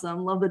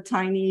awesome. Love the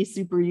tiny,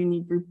 super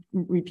unique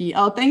repeat.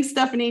 Oh, thanks,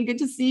 Stephanie. Good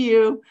to see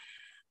you.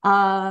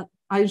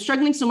 I'm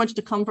struggling so much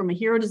to come from a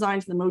hero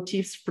design to the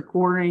motifs for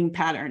coordinating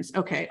patterns.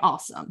 Okay,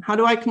 awesome. How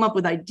do I come up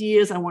with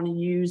ideas I want to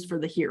use for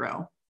the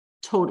hero?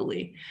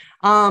 Totally.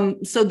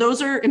 So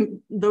those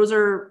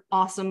are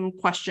awesome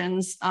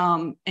questions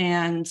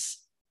and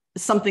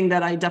something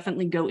that I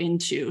definitely go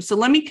into. So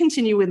let me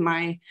continue with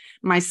my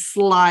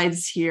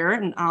slides here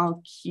and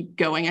I'll keep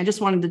going. I just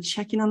wanted to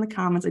check in on the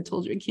comments. I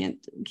told you I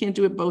can't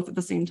do it both at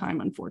the same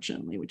time,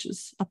 unfortunately, which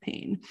is a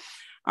pain.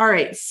 All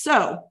right,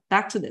 so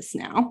back to this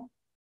now.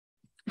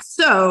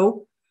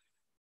 So,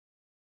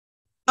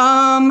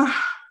 all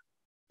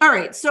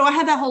right, so I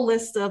had that whole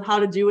list of how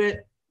to do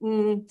it.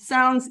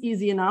 Sounds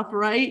easy enough,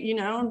 right?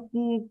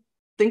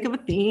 Think of a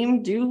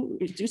theme, do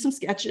some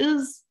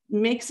sketches,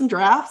 make some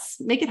drafts,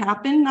 make it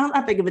happen. Not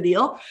that big of a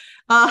deal.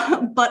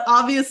 But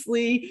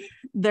obviously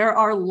there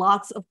are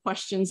lots of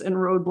questions and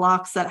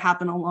roadblocks that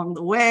happen along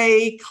the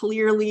way.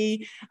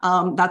 Clearly,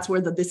 that's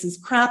where the "this is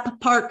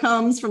crap" part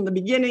comes from the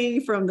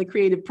beginning, from the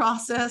creative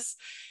process.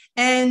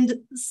 And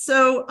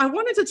so I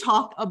wanted to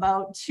talk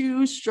about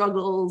two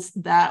struggles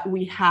that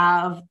we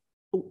have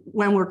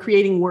when we're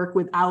creating work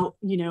without,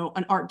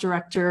 an art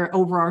director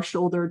over our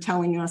shoulder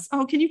telling us,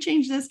 oh, can you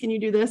change this? Can you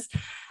do this?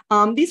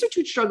 These are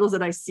two struggles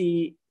that I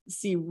see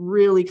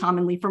really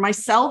commonly for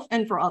myself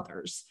and for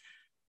others.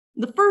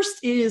 The first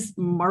is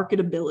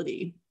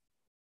marketability.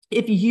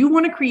 If you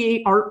want to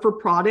create art for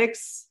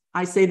products,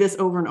 I say this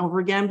over and over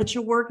again, but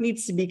your work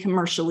needs to be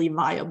commercially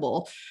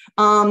viable.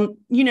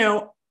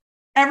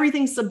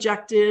 Everything's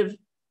subjective.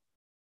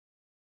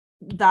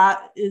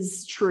 That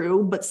is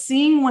true, but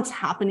seeing what's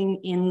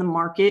happening in the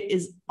market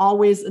is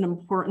always an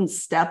important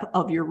step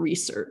of your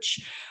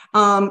research.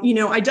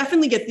 I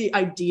definitely get the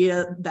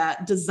idea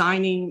that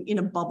designing in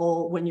a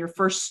bubble when you're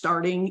first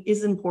starting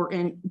is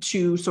important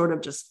to sort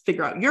of just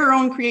figure out your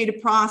own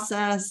creative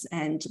process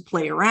and to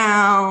play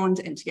around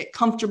and to get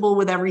comfortable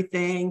with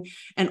everything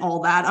and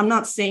all that. I'm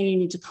not saying you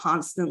need to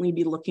constantly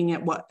be looking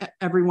at what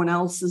everyone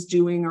else is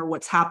doing or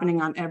what's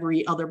happening on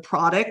every other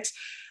product.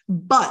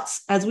 But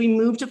as we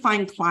move to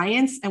find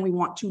clients and we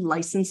want to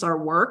license our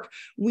work,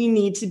 we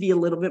need to be a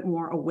little bit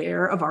more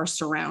aware of our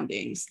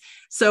surroundings.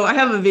 So I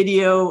have a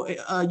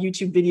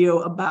YouTube video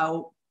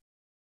about,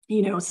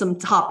 some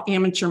top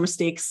amateur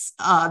mistakes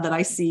that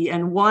I see.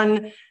 And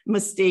one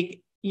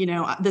mistake,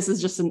 this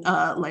is just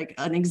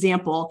an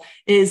example,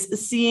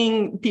 is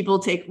seeing people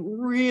take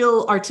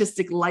real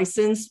artistic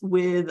license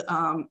with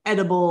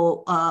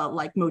edible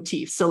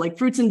motifs. So like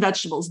fruits and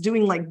vegetables,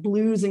 doing like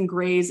blues and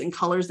grays and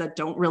colors that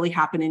don't really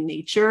happen in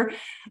nature.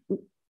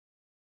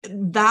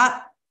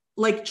 That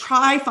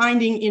try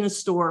finding in a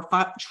store,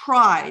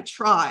 try,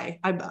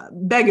 I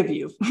beg of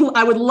you.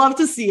 I would love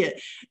to see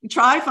it.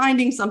 Try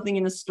finding something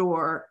in a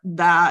store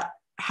that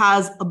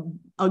has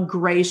a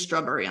gray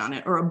strawberry on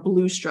it or a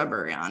blue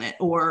strawberry on it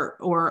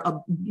or a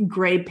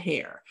gray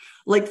pear.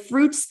 Like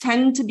fruits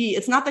tend to be,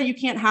 it's not that you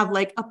can't have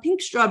like a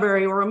pink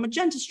strawberry or a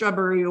magenta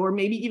strawberry or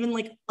maybe even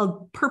like a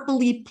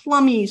purpley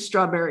plummy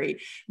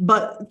strawberry,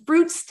 but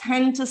fruits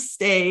tend to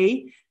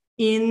stay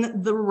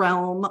in the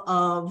realm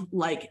of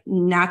like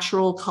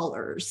natural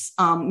colors,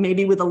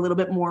 maybe with a little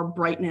bit more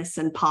brightness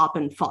and pop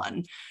and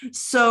fun.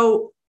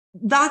 So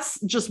that's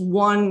just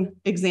one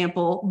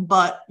example,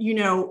 but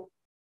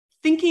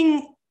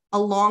thinking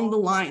along the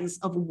lines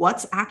of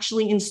what's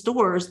actually in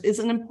stores is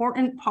an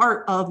important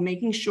part of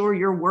making sure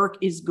your work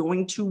is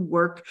going to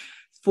work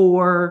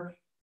for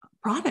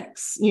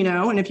products,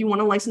 and if you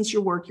want to license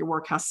your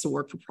work has to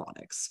work for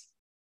products.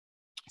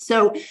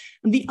 So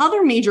the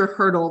other major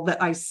hurdle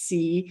that I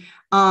see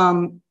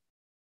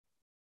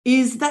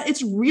is that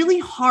it's really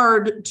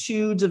hard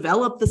to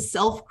develop the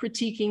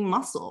self-critiquing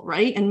muscle,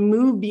 right? And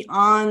move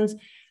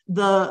beyond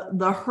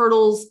the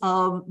hurdles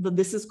of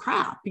this is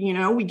crap.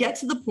 We get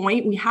to the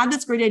point, we had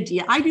this great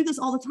idea. I do this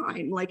all the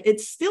time. Like,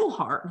 it's still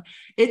hard.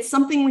 It's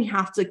something we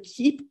have to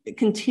keep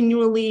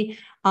continually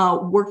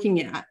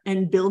working at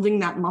and building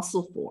that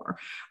muscle for.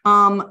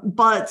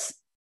 But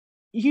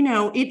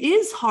it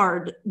is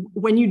hard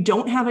when you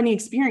don't have any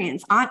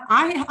experience.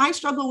 I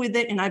struggle with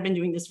it, and I've been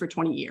doing this for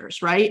 20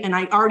 years, right? And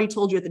I already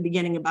told you at the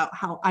beginning about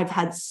how I've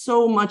had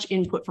so much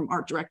input from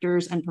art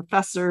directors and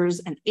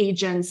professors and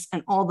agents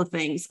and all the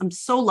things. I'm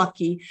so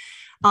lucky.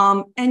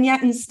 And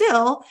yet, and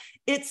still,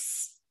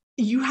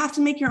 you have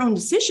to make your own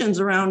decisions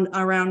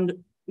around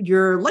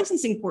your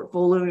licensing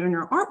portfolio and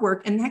your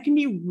artwork. And that can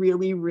be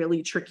really,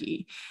 really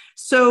tricky.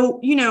 So,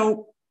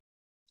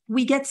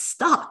 we get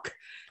stuck.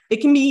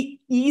 It can be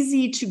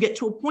easy to get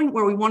to a point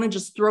where we want to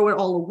just throw it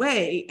all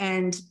away.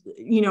 And,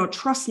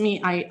 trust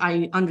me,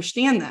 I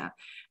understand that.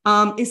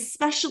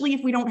 Especially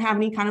if we don't have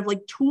any kind of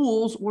like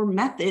tools or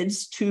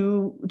methods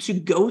to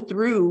go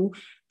through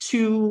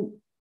to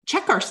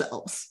check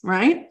ourselves,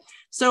 right?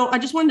 So I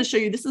just wanted to show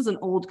you, this is an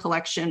old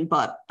collection,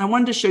 but I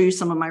wanted to show you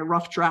some of my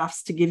rough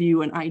drafts to give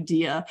you an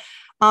idea.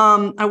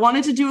 I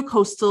wanted to do a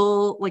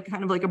coastal, like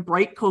kind of like a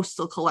bright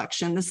coastal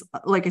collection. This,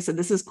 like I said,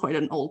 this is quite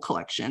an old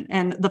collection.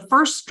 And the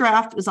first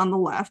draft is on the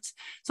left.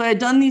 So I had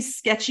done these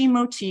sketchy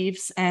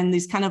motifs and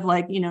these kind of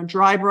like,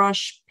 dry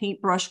brush,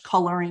 paintbrush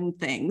coloring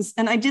things.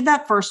 And I did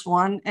that first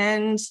one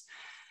and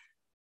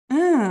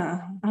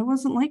I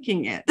wasn't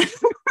liking it.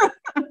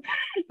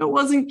 It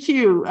wasn't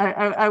cute.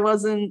 I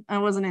wasn't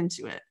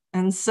into it.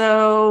 And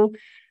so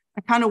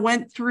I kind of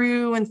went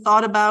through and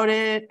thought about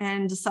it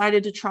and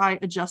decided to try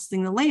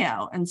adjusting the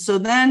layout. And so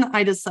then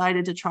I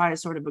decided to try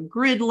sort of a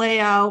grid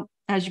layout.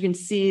 As you can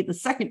see, the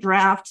second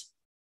draft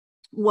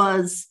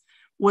was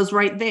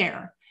right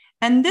there.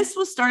 And this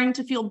was starting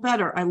to feel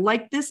better. I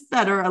liked this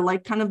better. I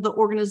liked kind of the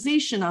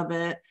organization of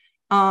it.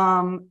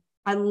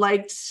 I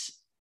liked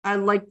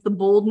the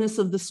boldness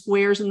of the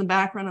squares in the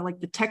background. I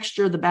liked the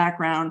texture of the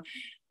background,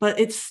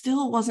 but it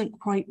still wasn't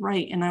quite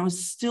right. And I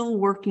was still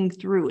working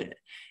through it.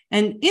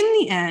 And in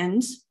the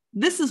end,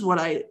 this is what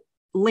I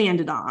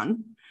landed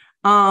on,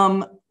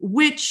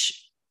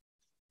 which,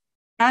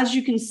 as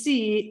you can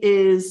see,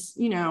 is,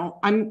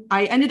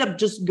 I ended up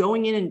just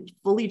going in and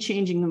fully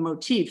changing the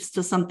motifs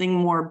to something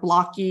more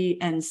blocky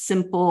and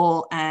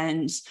simple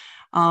and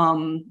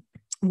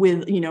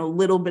with,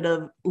 little bit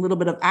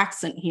of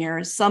accent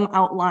here, some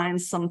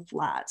outlines, some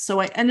flat. So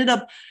I ended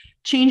up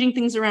changing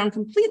things around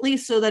completely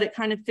so that it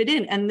kind of fit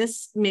in. And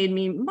this made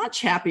me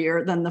much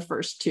happier than the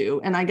first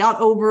two. And I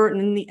got over, and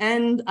in the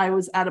end, I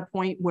was at a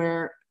point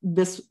where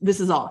this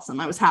is awesome.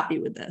 I was happy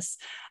with this.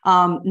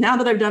 Now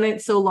that I've done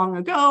it so long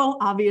ago,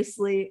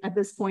 obviously at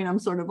this point, I'm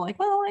sort of like,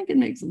 well, I can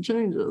make some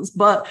changes,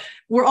 but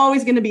we're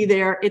always going to be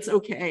there. It's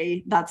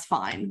okay. That's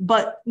fine.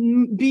 But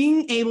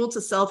being able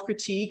to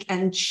self-critique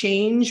and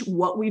change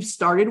what we've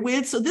started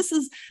with. So this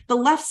is the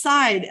left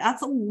side.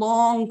 That's a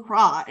long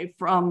cry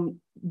from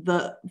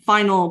the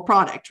final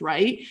product,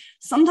 right?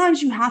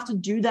 Sometimes you have to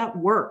do that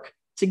work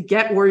to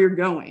get where you're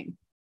going.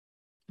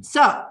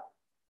 So,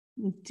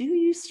 do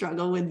you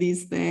struggle with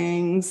these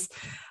things?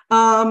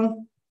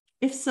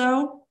 If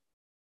so,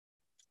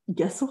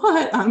 guess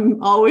what?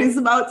 I'm always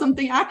about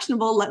something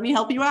actionable. Let me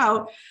help you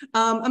out.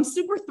 I'm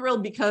super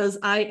thrilled because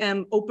I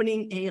am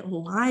opening a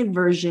live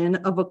version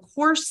of a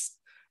course.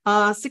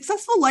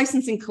 Successful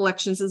Licensing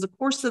Collections is a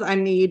course that I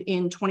made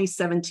in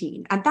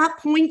 2017. At that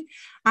point,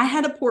 I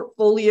had a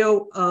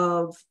portfolio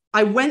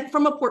I went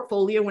from a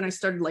portfolio when I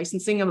started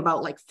licensing of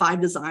about like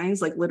 5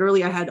 designs, like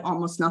literally I had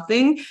almost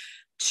nothing,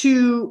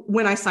 to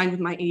when I signed with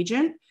my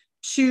agent,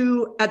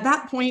 to at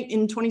that point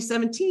in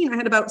 2017, I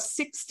had about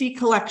 60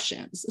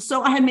 collections.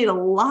 So I had made a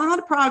lot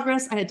of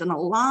progress. I had done a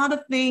lot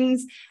of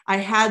things. I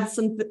had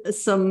some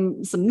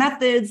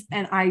methods,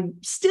 and I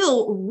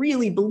still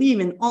really believe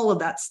in all of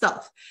that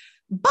stuff.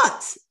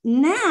 But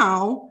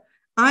now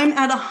I'm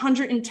at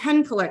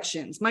 110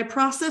 collections. My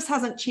process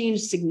hasn't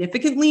changed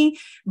significantly,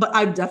 but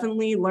I've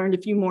definitely learned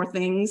a few more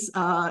things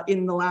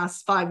in the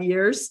last 5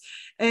 years.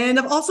 And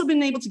I've also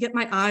been able to get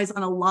my eyes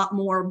on a lot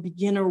more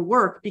beginner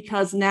work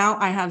because now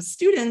I have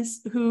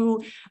students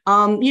who,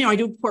 I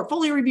do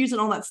portfolio reviews and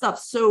all that stuff.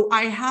 So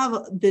I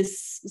have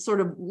this sort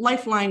of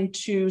lifeline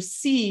to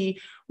see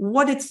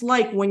what it's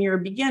like when you're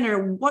a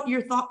beginner, what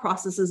your thought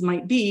processes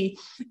might be,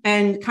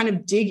 and kind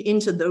of dig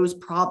into those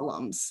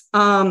problems.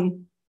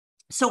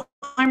 So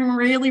I'm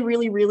really,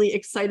 really, really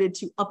excited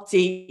to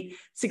update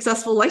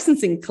Successful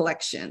Licensing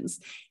Collections.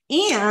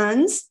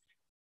 And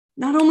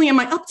not only am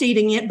I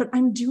updating it, but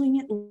I'm doing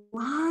it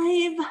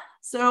live.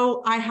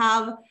 So I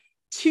have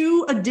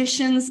 2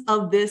 editions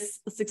of this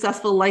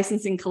Successful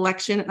Licensing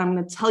Collection. And I'm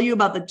going to tell you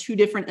about the 2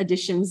 different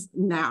editions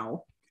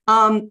now.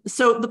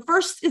 So the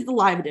first is the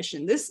live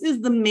edition. This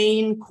is the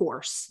main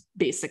course,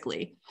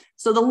 basically.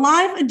 So the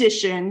live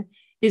edition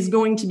is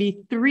going to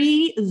be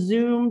 3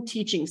 Zoom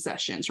teaching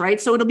sessions, right?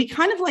 So it'll be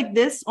kind of like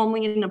this,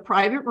 only in a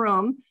private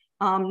room,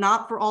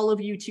 not for all of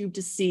YouTube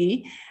to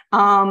see,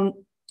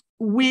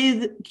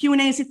 with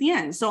Q&As at the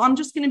end. So I'm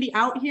just going to be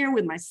out here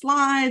with my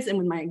slides and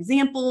with my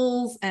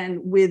examples and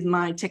with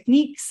my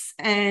techniques.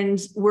 And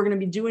we're going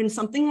to be doing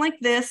something like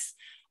this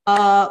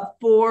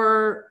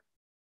for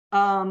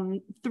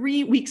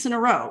 3 weeks in a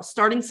row,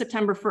 starting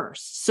September 1st.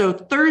 So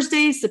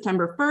Thursday,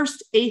 September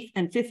 1st, 8th,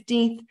 and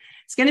 15th.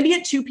 It's going to be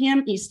at 2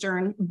 p.m.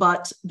 Eastern,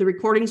 but the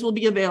recordings will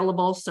be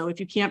available. So if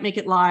you can't make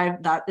it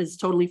live, that is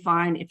totally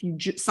fine. If you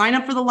sign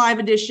up for the live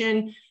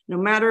edition, no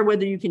matter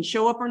whether you can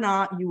show up or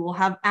not, you will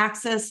have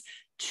access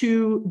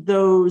to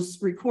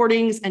those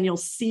recordings and you'll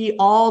see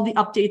all the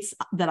updates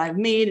that I've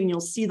made and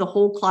you'll see the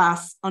whole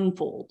class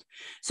unfold.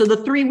 So the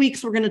 3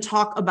 weeks, we're going to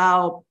talk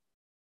about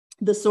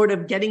the sort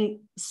of getting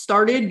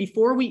started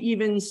before we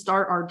even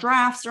start our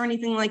drafts or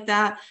anything like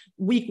that.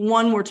 Week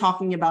 1, we're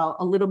talking about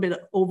a little bit of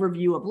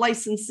overview of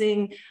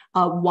licensing,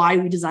 why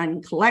we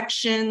design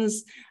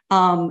collections,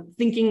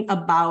 thinking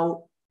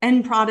about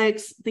end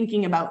products,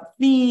 thinking about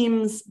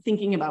themes,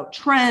 thinking about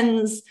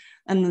trends.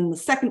 And then the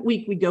second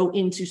week, we go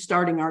into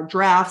starting our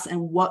drafts and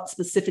what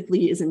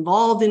specifically is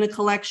involved in a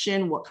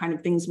collection, what kind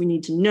of things we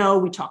need to know.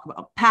 We talk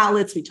about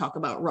palettes, we talk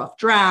about rough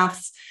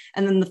drafts.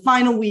 And then the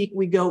final week,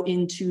 we go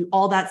into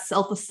all that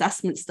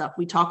self-assessment stuff.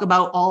 We talk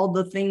about all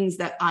the things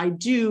that I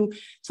do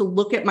to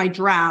look at my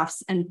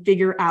drafts and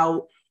figure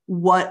out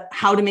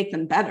how to make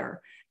them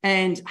better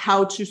and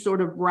how to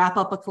sort of wrap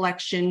up a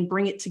collection,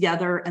 bring it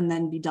together, and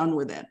then be done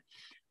with it.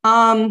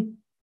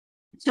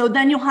 So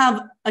then you'll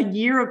have a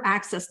year of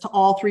access to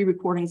all 3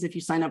 recordings if you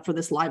sign up for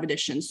this live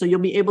edition. So you'll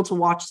be able to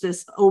watch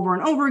this over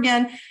and over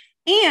again,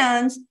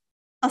 and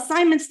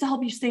assignments to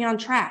help you stay on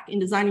track in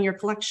designing your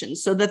collection.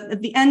 So that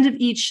at the end of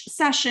each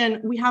session,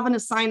 we have an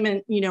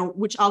assignment,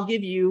 which I'll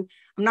give you.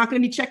 I'm not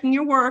going to be checking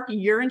your work.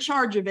 You're in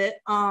charge of it.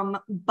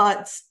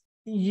 But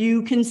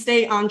you can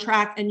stay on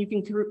track and you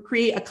can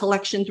create a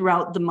collection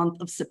throughout the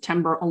month of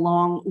September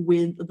along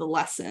with the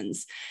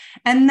lessons.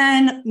 And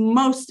then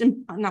most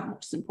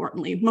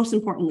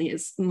importantly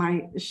is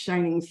my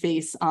shining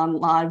face on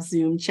live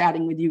Zoom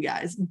chatting with you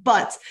guys.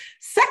 But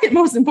second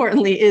most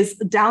importantly is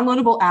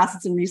downloadable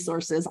assets and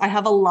resources. I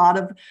have a lot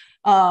of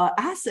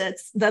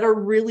assets that are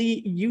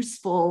really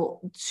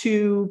useful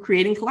to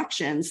creating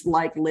collections,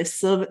 like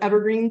lists of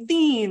evergreen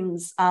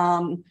themes,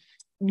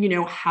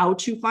 how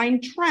to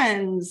find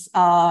trends,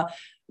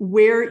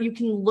 where you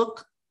can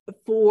look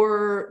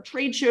for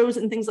trade shows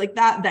and things like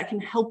that can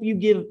help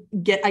you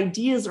get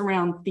ideas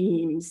around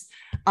themes,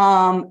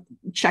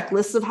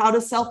 checklists of how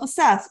to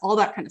self-assess, all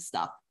that kind of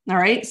stuff. All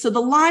right. So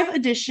the live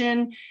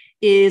edition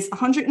is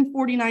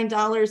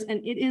 $149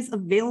 and it is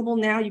available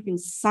now. You can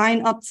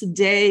sign up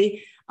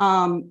today.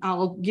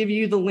 I'll give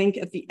you the link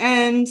at the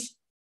end.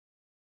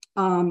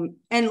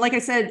 And like I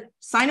said,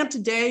 sign up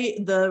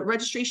today. The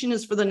registration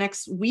is for the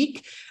next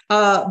week,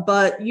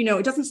 but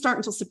it doesn't start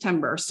until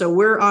September. So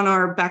we're on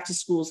our back to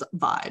schools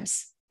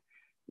vibes.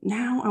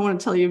 Now I want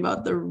to tell you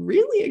about the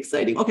really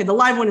exciting, the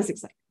live one is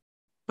exciting,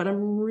 but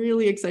I'm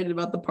really excited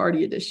about the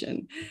party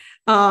edition.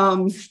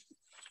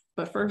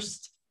 But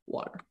first,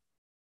 water.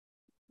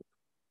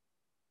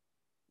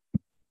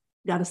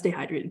 Got to stay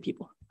hydrated,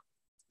 people.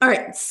 All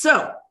right.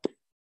 So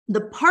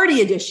the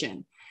party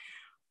edition.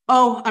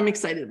 Oh, I'm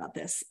excited about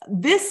this.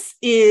 This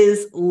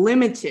is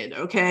limited,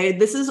 okay?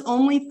 This is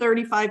only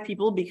 35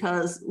 people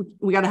because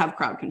we got to have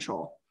crowd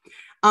control.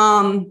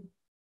 And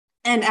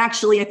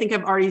actually, I think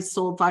I've already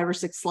sold 5 or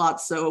 6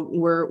 slots, so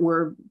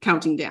we're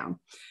counting down.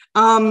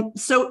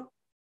 So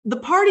the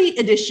party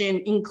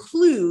edition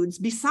includes,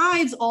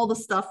 besides all the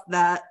stuff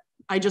that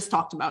I just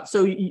talked about.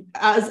 So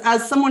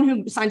as someone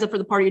who signs up for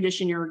the party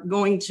edition, you're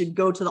going to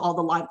go to all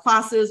the live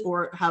classes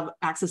or have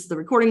access to the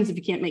recordings if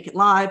you can't make it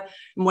live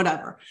and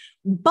whatever.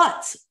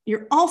 But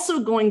you're also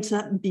going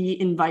to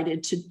be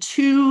invited to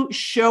 2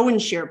 show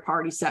and share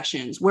party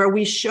sessions where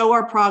we show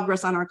our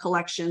progress on our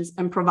collections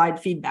and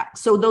provide feedback.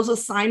 So those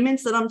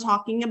assignments that I'm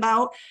talking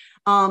about,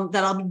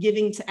 that I'll be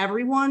giving to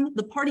everyone,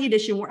 the party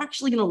edition, we're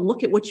actually going to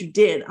look at what you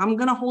did. I'm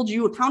going to hold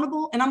you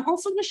accountable, and I'm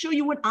also going to show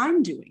you what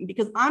I'm doing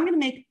because I'm going to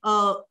make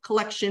a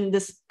collection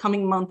this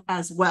coming month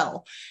as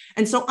well.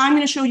 And so I'm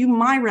going to show you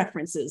my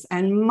references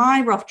and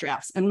my rough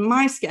drafts and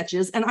my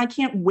sketches, and I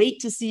can't wait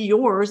to see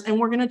yours, and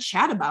we're going to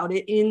chat about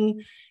it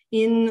in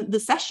the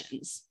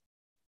sessions.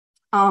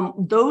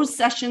 Those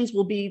sessions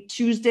will be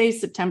Tuesday,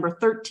 September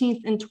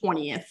 13th and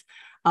 20th.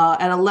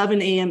 At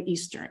 11 a.m.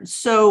 Eastern.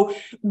 So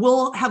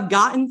we'll have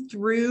gotten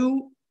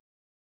through,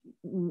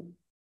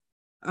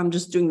 I'm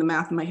just doing the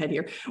math in my head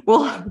here.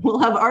 We'll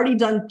have already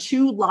done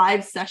 2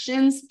 live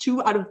sessions,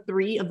 2 out of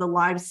 3 of the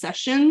live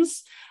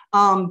sessions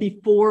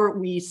before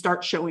we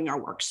start showing our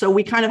work. So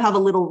we kind of have a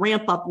little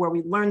ramp up where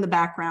we learn the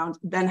background,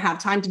 then have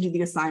time to do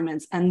the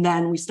assignments, and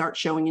then we start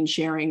showing and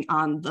sharing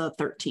on the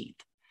 13th.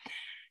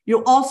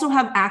 You'll also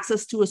have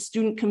access to a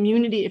student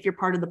community if you're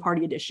part of the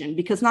party edition,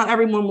 because not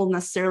everyone will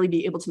necessarily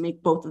be able to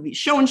make both of these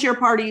show and share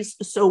parties.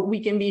 So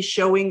we can be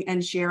showing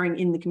and sharing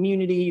in the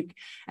community.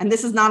 And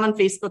this is not on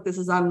Facebook, this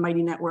is on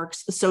Mighty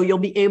Networks. So you'll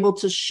be able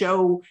to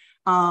show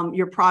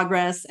your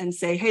progress and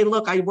say, hey,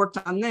 look, I worked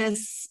on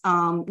this.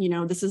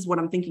 This is what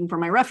I'm thinking for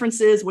my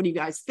references. What do you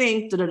guys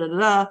think? Da, da, da, da,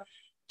 da.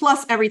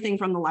 Plus everything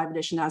from the live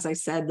edition, as I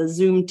said, the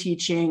Zoom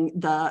teaching,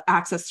 the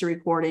access to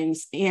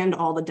recordings, and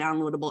all the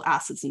downloadable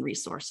assets and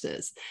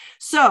resources.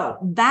 So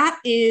that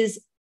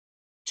is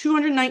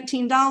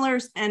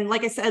 $219. And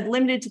like I said,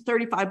 limited to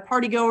 35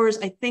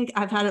 partygoers. I think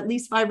I've had at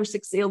least 5 or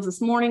 6 sales this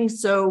morning.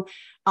 So,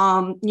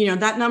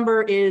 that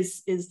number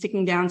is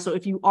ticking down. So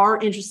if you are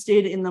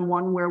interested in the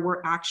one where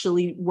we're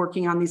actually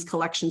working on these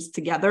collections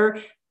together,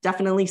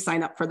 definitely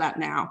sign up for that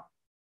now.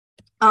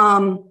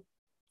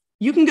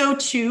 You can go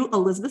to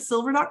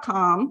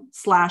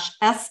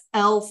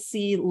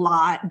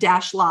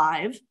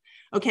elizabethsilver.com/SLC-live,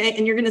 okay?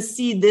 And you're gonna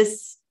see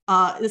this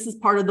this is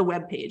part of the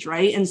web page,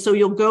 right? And so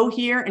you'll go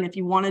here, and if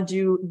you want to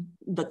do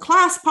the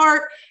class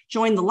part,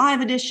 join the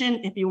live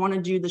edition. If you want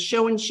to do the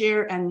show and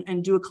share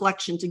and do a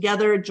collection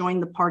together, join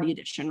the party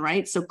edition,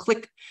 right? So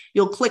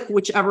you'll click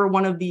whichever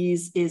one of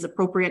these is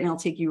appropriate, and it'll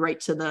take you right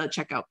to the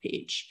checkout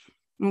page.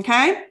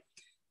 Okay.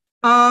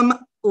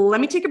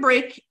 Let me take a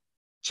break,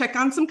 check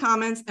on some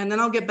comments, and then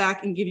I'll get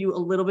back and give you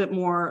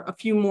a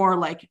few more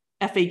like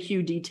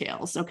FAQ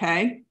details.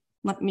 Okay.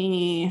 Let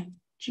me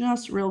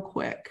just real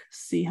quick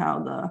see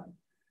how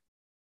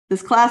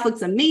this class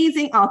looks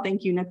amazing. Oh,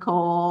 thank you,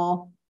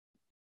 Nicole.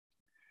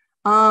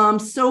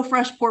 So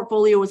Fresh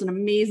Portfolio was an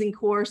amazing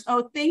course.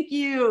 Oh, thank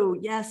you.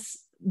 Yes,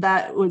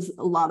 that was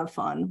a lot of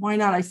fun. Why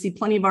not? I see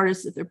plenty of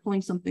artists if they're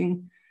pulling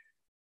something.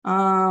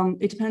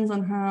 It depends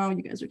on how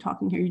you guys are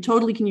talking here. You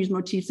totally can use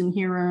motifs and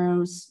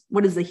heroes.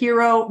 What is a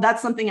hero?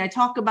 That's something I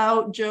talk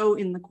about, Joe,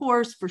 in the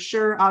course for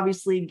sure.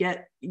 Obviously,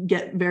 get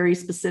very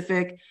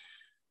specific.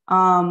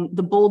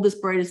 The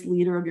boldest, brightest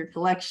leader of your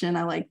collection.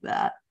 I like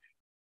that.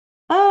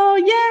 Oh,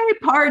 yay,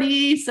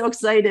 party. So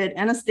excited.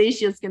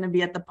 Anastasia is going to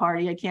be at the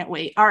party. I can't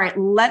wait. All right,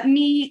 let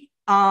me,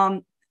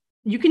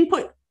 you can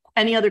put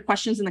any other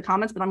questions in the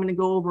comments, but I'm going to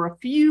go over a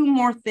few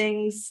more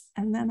things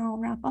and then I'll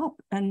wrap up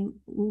and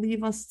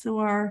leave us to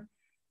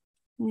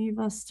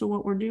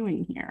what we're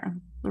doing here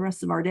the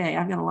rest of our day.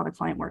 I've got a lot of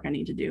client work I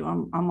need to do.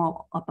 I'm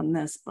all up on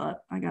this,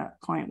 but I got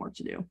client work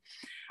to do.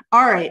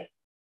 All right.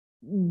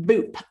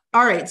 Boop.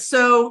 All right.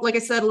 So like I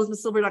said,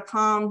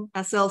 elizabethsilver.com,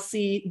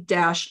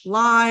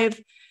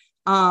 SLC-live.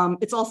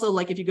 It's also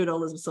like if you go to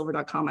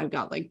elizabethsilver.com, I've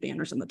got like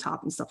banners on the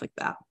top and stuff like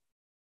that.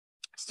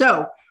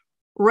 So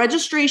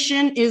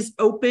registration is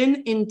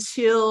open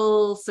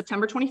until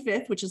September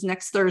 25th, which is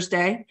next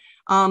Thursday.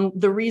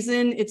 The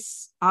reason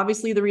it's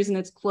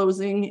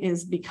closing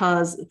is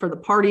because for the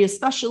party,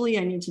 especially,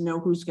 I need to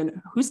know who's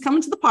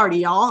coming to the party,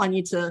 y'all. I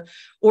need to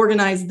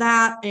organize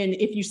that. And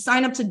if you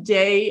sign up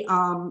today,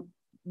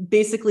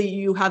 basically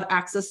you have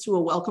access to a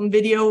welcome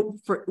video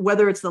for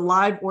whether it's the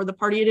live or the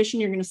party edition.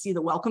 You're going to see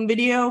the welcome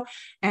video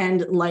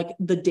and like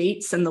the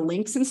dates and the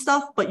links and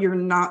stuff, but you're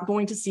not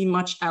going to see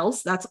much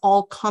else. That's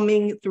all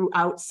coming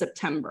throughout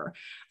September.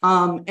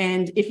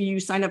 And if you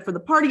sign up for the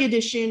party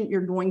edition,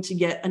 you're going to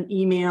get an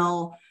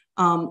email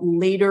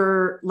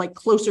later, like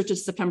closer to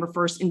September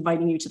 1st,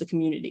 inviting you to the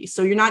community.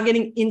 So you're not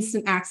getting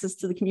instant access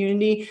to the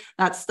community.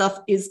 That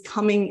stuff is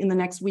coming in the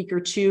next week or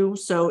two.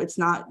 So it's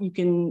not,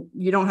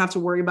 you don't have to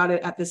worry about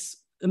it at this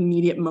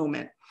immediate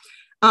moment.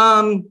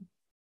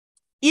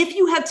 If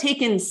you have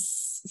taken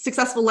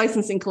Successful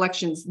Licensing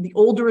Collections, the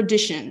older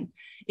edition,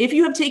 if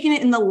you have taken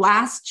it in the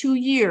last 2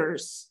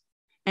 years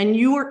and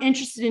you are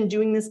interested in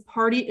doing this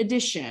party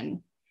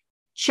edition,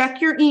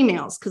 check your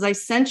emails because I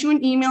sent you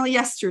an email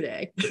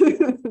yesterday.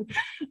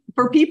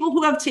 For people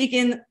who have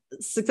taken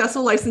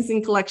Successful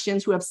Licensing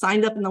Collections who have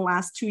signed up in the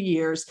last 2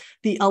 years,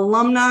 the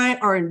alumni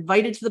are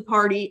invited to the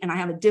party, and I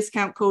have a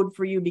discount code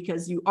for you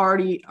because you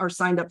already are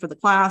signed up for the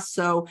class.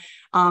 So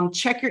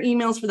check your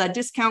emails for that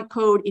discount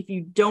code. If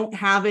you don't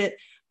have it,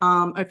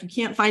 if you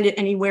can't find it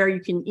anywhere,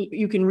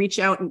 you can reach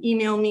out and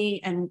email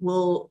me, and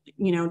we'll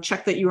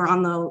check that you are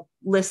on the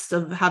list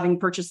of having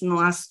purchased in the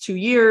last 2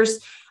 years.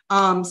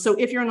 So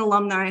if you're an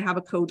alumni, I have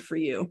a code for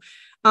you.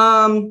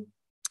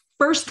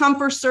 First come,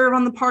 first serve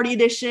on the party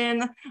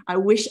edition. I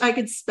wish I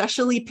could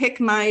specially pick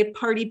my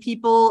party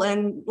people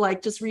and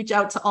like just reach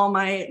out to all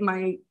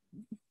my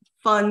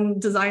fun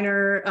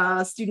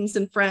designer students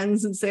and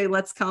friends and say,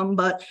 let's come,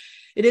 but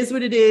it is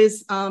what it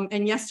is.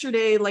 And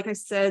yesterday, like I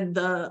said,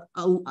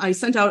 I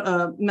sent out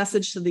a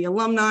message to the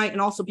alumni and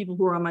also people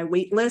who are on my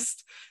wait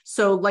list.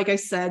 So like I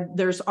said,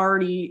 there's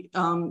already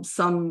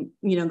some,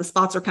 the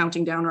spots are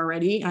counting down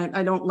already.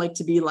 I don't like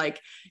to be like,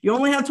 you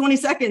only have 20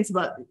 seconds,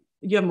 but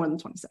you have more than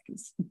 20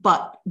 seconds,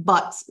 but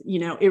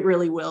it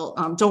really will.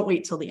 Don't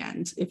wait till the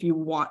end if you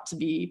want to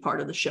be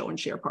part of the show and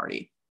share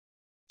party.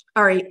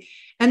 All right.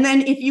 And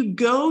then if you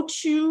go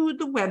to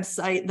the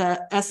website,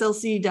 the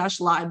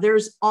SLC-live,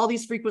 there's all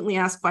these frequently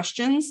asked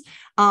questions.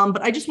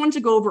 But I just wanted to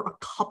go over a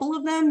couple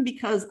of them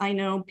because I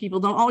know people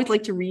don't always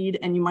like to read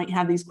and you might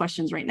have these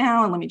questions right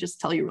now. And let me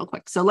just tell you real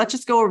quick. So let's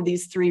just go over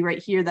these three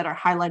right here that are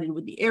highlighted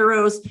with the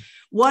arrows.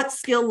 What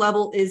skill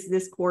level is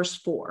this course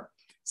for?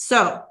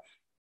 So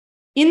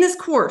in this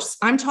course,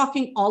 I'm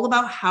talking all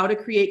about how to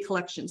create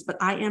collections, but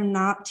I am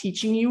not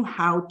teaching you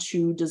how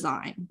to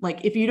design.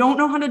 Like if you don't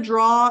know how to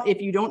draw,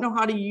 if you don't know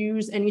how to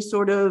use any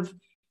sort of,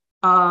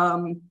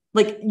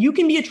 like you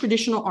can be a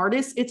traditional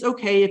artist. It's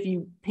okay if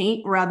you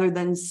paint rather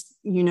than,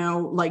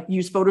 like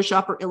use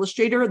Photoshop or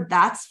Illustrator,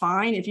 that's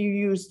fine. If you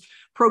use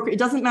Procreate, it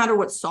doesn't matter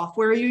what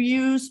software you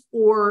use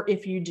or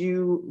if you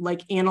do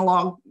like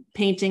analog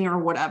painting or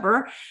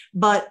whatever,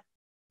 but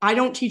I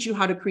don't teach you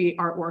how to create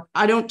artwork.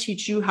 I don't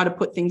teach you how to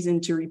put things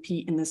into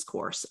repeat in this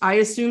course. I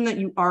assume that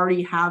you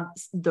already have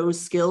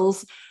those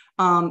skills.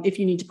 If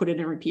you need to put it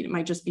in repeat, it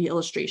might just be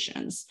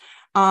illustrations.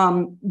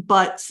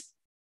 But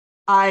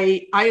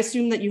I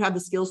assume that you have the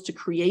skills to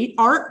create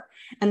art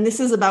And this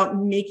is about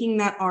making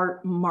that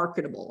art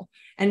marketable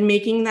and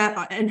making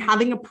that and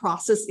having a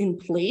process in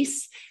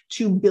place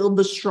to build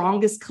the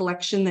strongest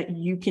collection that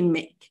you can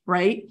make,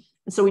 right?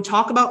 And so we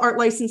talk about art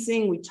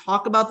licensing, we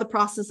talk about the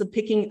process of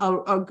picking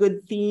a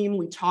good theme,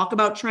 we talk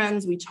about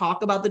trends, we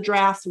talk about the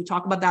drafts, we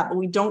talk about that, but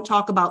we don't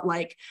talk about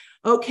like,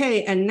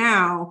 okay, and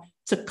now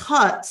to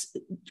cut,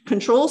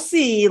 Control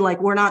C, like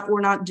we're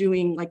not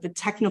doing like the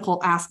technical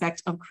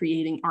aspect of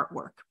creating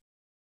artwork.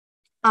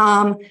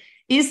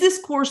 Is this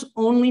course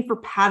only for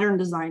pattern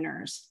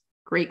designers?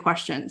 Great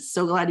question.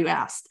 So glad you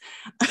asked.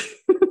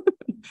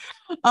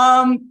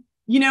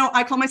 You know,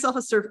 I call myself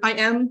I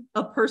am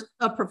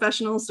a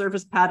professional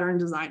surface pattern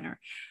designer,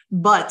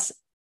 but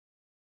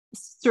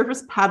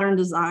surface pattern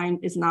design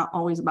is not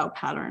always about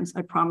patterns.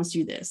 I promise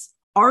you this.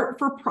 Art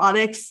for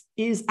products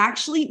is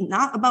actually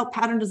not about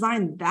pattern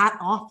design that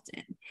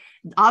often.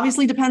 It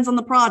obviously depends on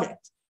the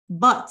product,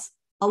 but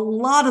a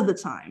lot of the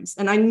times,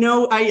 and I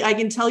know I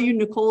can tell you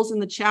Nicole's in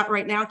the chat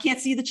right now.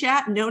 Can't see the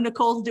chat. No,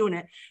 Nicole's doing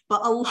it.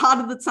 But a lot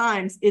of the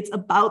times it's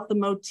about the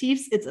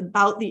motifs. It's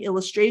about the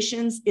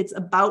illustrations. It's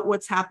about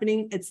what's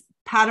happening. It's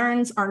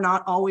patterns are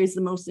not always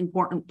the most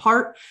important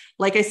part.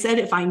 Like I said,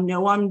 if I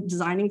know I'm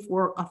designing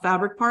for a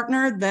fabric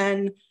partner,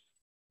 then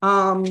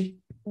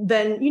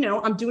you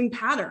know, I'm doing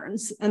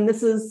patterns. And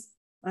this is,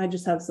 I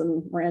just have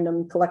some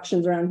random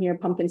collections around here,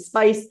 pumpkin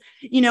spice,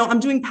 you know, I'm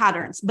doing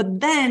patterns.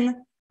 But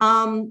then,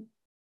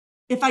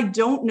 if I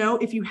don't know,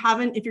 if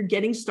you're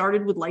getting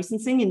started with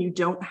licensing and you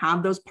don't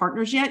have those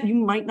partners yet, you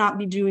might not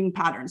be doing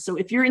patterns. So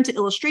if you're into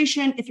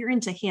illustration, if you're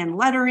into hand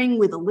lettering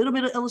with a little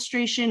bit of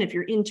illustration, if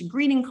you're into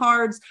greeting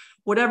cards,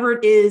 whatever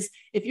it is,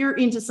 if you're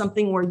into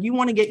something where you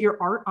want to get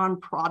your art on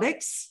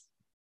products,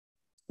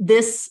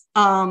 this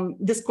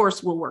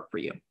course will work for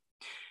you.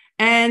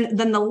 And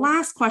then the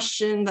last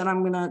question that I'm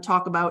going to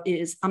talk about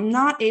is, I'm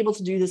not able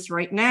to do this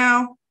right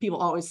now. People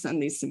always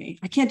send these to me.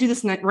 I can't do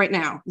this right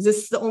now. This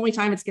is the only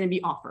time it's going to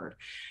be offered.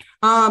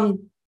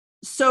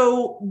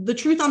 So the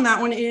truth on that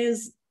one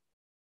is,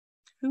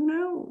 who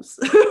knows?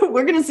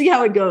 We're going to see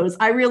how it goes.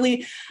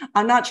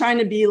 I'm not trying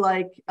to be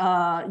like,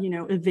 you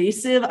know,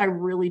 evasive. I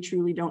really,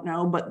 truly don't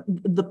know. But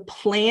the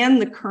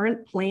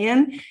current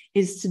plan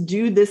is to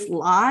do this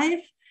live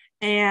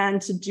and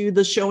to do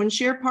the show and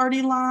share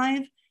party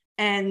live.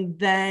 And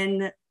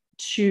then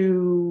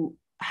to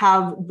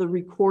have the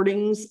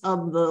recordings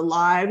of the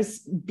lives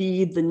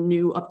be the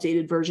new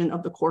updated version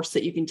of the course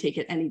that you can take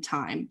at any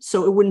time.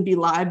 So it wouldn't be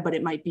live, but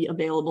it might be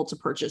available to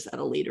purchase at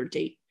a later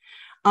date.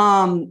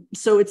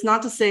 So it's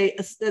not to say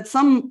that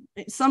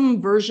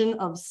some version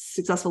of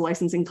successful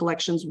licensing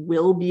collections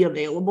will be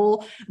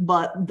available,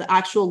 but the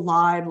actual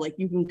live, like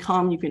you can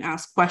come, you can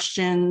ask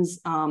questions.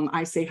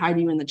 I say hi to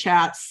you in the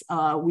chats.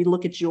 We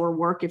look at your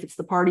work if it's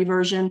the party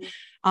version.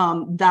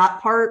 That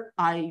part,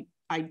 I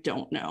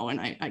don't know,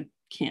 and I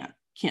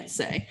can't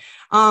say.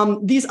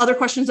 These other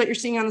questions that you're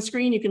seeing on the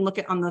screen, you can look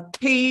at on the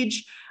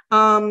page.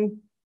 And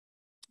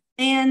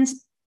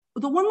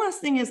the one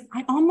last thing is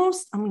I'm going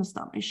to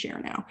stop my share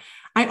now.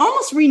 I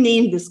almost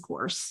renamed this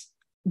course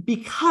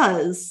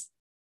because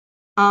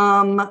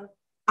I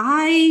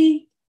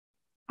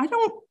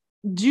don't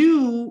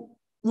do,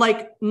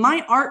 like,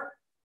 my art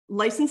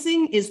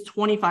licensing is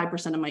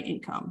 25% of my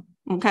income.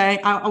 Okay.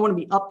 I want to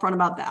be upfront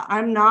about that.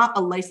 I'm not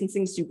a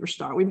licensing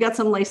superstar. We've got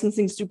some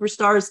licensing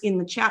superstars in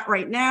the chat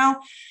right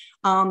now.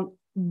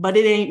 But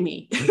it ain't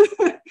me.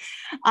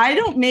 I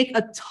don't make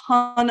a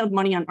ton of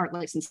money on art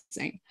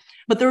licensing.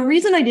 But the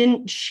reason I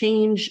didn't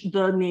change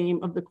the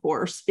name of the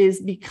course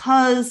is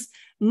because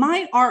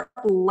my art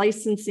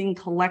licensing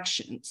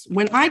collections,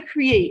 when I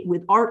create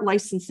with art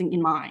licensing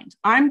in mind,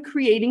 I'm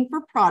creating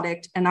for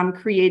product and I'm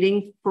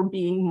creating for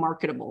being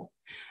marketable.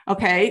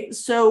 Okay,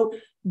 so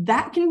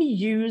that can be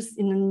used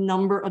in a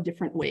number of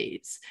different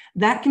ways.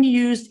 That can be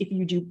used if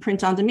you do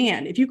print on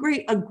demand. If you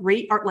create a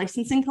great art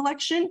licensing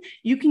collection,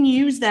 you can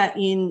use that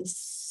in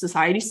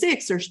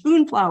Society6 or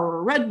Spoonflower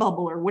or Redbubble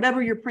or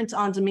whatever your print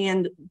on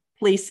demand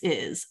place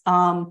is.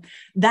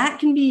 That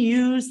can be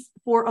used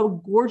for a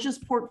gorgeous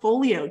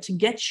portfolio to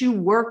get you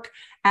work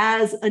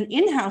as an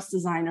in-house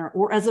designer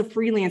or as a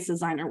freelance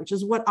designer, which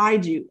is what I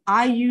do.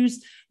 I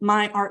use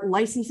my art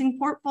licensing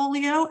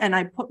portfolio and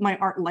I put my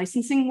art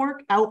licensing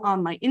work out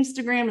on my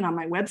Instagram and on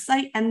my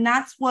website. And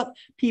that's what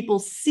people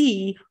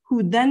see,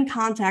 who then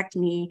contact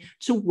me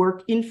to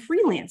work in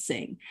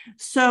freelancing.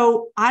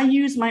 So I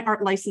use my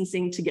art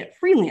licensing to get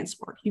freelance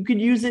work. You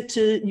could use it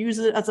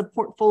as a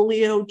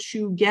portfolio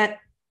to get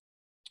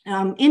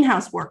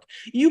in-house work.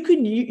 You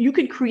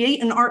could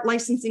create an art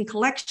licensing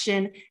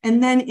collection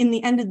and then in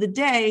the end of the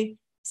day,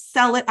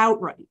 sell it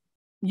outright.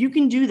 You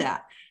can do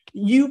that.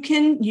 You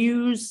can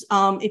use,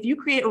 if you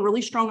create a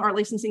really strong art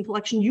licensing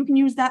collection, you can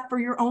use that for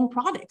your own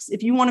products.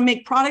 If you want to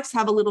make products,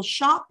 have a little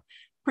shop,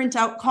 print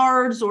out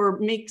cards or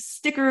make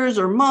stickers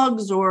or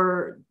mugs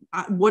or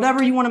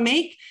whatever you want to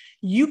make,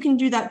 you can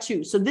do that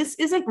too. So this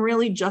isn't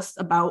really just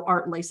about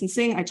art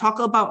licensing. I talk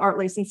about art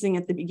licensing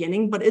at the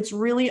beginning, but it's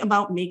really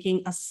about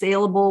making a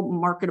saleable,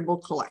 marketable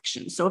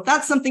collection. So if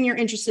that's something you're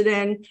interested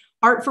in,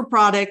 art for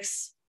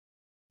products,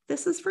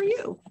 this is for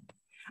you.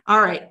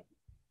 All right.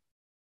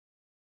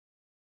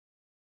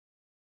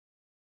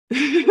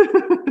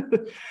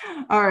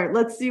 All right,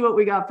 let's see what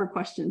we got for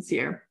questions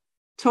here.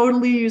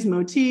 Totally use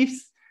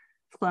motifs.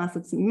 Class,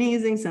 that's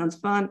amazing. Sounds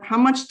fun. How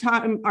much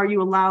time are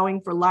you allowing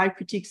for live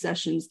critique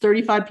sessions?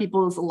 35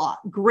 people is a lot.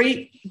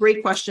 Great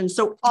question.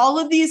 So all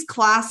of these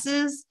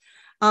classes,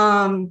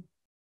 all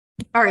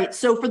right,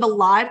 so for the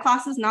live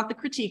classes, not the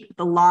critique, but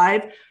the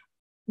live,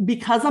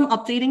 because I'm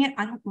updating it,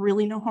 I don't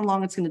really know how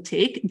long it's going to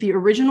take. The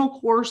original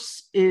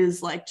course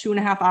is like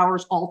 2.5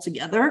 hours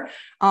altogether,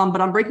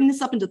 but I'm breaking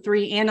this up into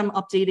 3 and I'm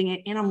updating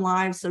it and I'm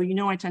live. So,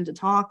 I tend to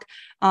talk.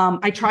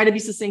 I try to be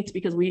succinct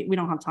because we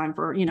don't have time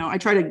for, I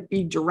try to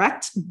be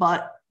direct,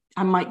 but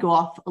I might go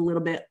off a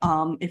little bit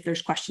if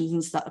there's questions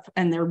and stuff,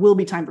 and there will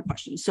be time for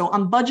questions. So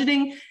I'm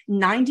budgeting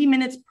 90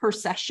 minutes per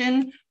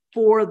session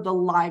for the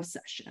live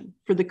session.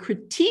 For the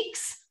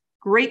critiques,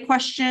 great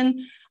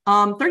question.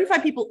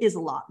 35 people is a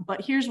lot,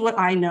 but here's what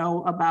I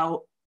know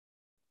about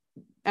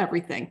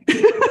everything.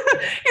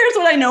 Here's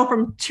what I know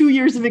from 2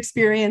 years of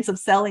experience of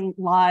selling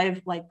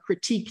live, like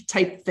critique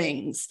type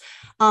things.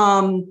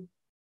 I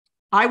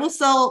will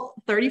sell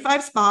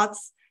 35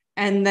 spots,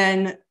 and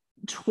then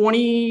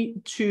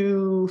 15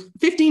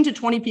 to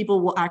 20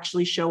 people will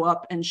actually show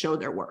up and show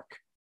their work.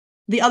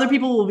 The other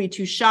people will be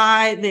too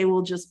shy. They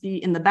will just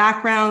be in the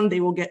background.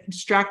 They will get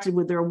distracted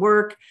with their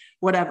work,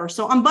 whatever.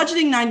 So I'm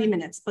budgeting 90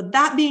 minutes. But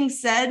that being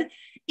said,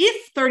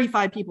 if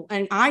 35 people,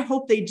 and I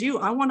hope they do,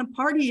 I want to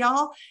party,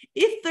 y'all.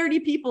 If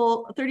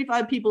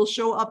 35 people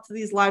show up to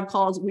these live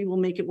calls, we will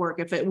make it work.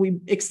 If we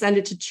extend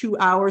it to 2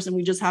 hours and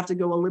we just have to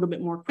go a little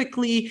bit more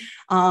quickly,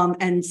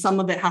 and some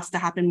of it has to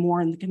happen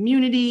more in the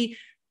community,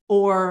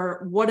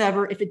 or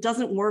whatever. If it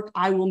doesn't work,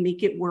 I will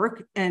make it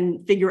work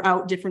and figure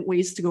out different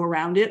ways to go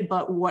around it.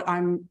 But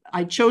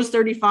I chose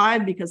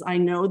 35 because I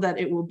know that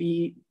it will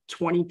be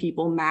 20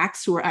 people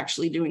max who are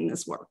actually doing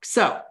this work.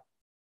 So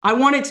I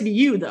want it to be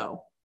you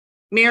though.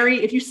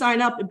 Mary, if you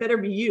sign up, it better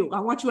be you.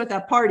 I want you at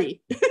that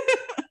party.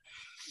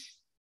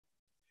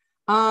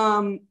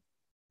 All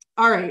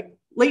right.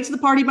 Late to the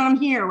party, but I'm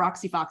here,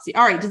 Roxy Foxy.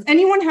 All right. Does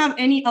anyone have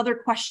any other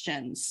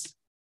questions?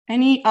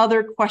 Any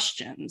other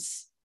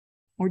questions?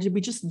 Or did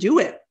we just do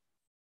it?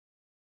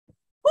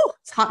 Oh,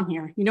 it's hot in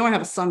here. I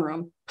have a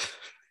sunroom.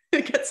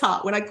 It gets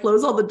hot. When I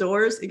close all the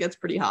doors, it gets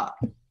pretty hot.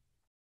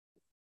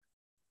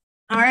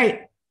 All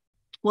right.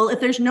 Well, if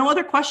there's no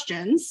other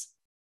questions,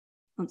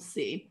 let's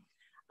see.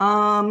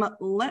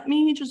 Let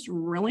me just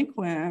really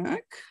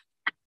quick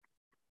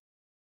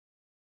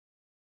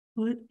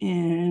put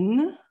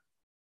in,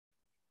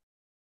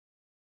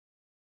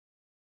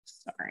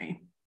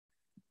 sorry.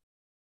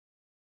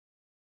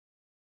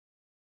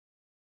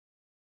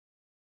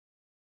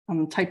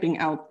 I'm typing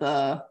out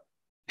the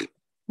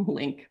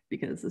link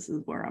because this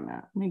is where I'm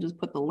at. Let me just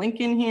put the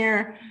link in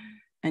here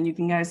and you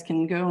guys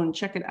can go and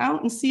check it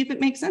out and see if it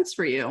makes sense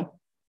for you.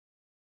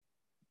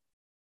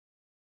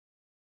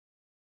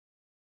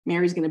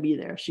 Mary's going to be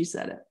there. She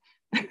said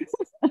it.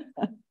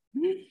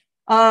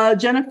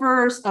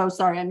 Jennifer, oh,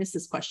 sorry, I missed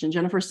this question.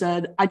 Jennifer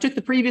said, I took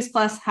the previous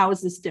class. How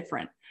is this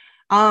different?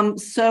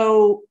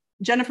 So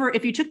Jennifer,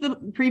 if you took the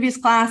previous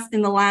class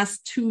in the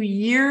last 2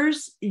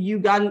 years, you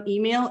got an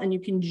email and you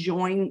can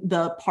join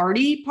the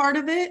party part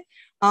of it.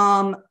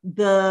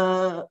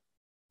 The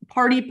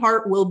party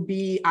part will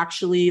be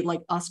actually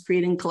like us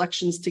creating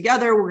collections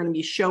together. We're going to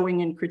be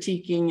showing and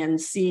critiquing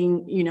and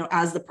seeing,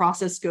 as the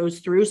process goes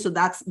through. So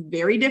that's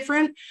very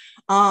different.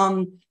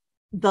 The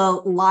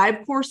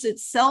live course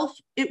itself,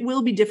 it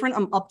will be different.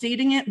 I'm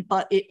updating it,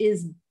 but it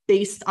is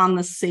based on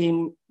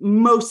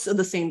most of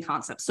the same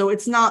concepts. So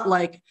it's not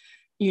like,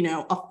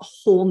 a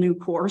whole new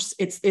course.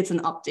 It's an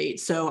update.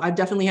 So I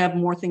definitely have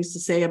more things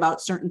to say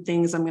about certain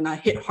things. I'm going to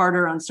hit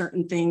harder on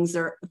certain things.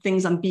 There are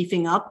things I'm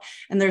beefing up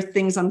and there are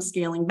things I'm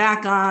scaling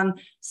back on.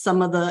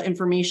 Some of the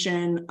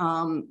information,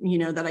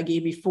 that I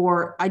gave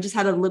before, I just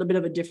had a little bit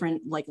of a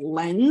different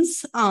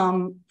lens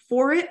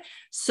for it.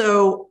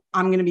 So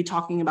I'm going to be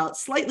talking about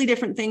slightly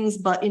different things,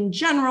 but in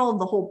general,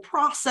 the whole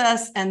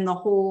process and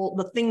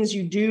the things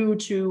you do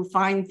to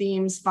find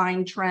themes,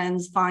 find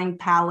trends, find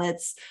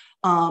palettes,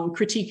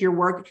 critique your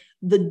work,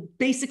 the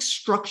basic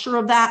structure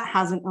of that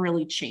hasn't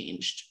really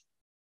changed.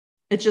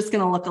 It's just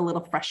going to look a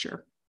little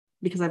fresher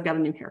because I've got a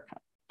new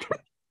haircut.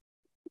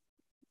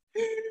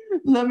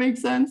 Does that make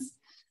sense?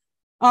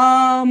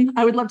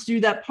 I would love to do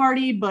that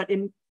party, but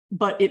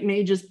it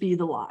may just be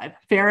the live.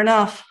 Fair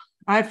enough.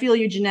 I feel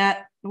you,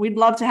 Jeanette. We'd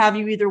love to have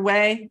you either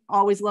way.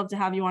 Always love to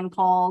have you on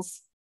calls.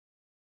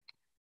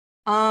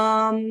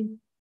 All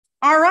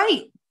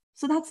right.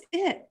 So that's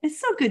it. It's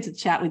so good to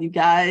chat with you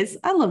guys.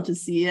 I love to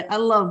see it. I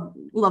love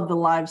the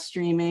live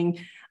streaming.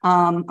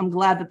 I'm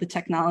glad that the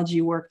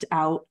technology worked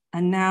out.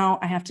 And now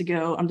I have to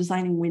go. I'm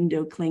designing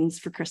window clings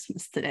for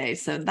Christmas today.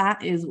 So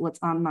that is what's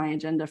on my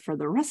agenda for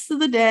the rest of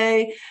the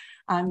day.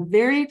 I'm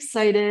very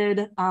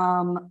excited,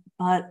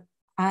 but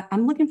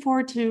I'm looking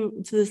forward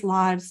to this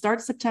live.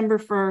 Starts September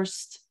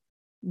 1st.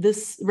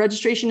 This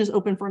registration is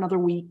open for another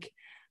week.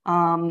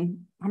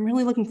 I'm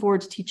really looking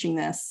forward to teaching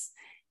this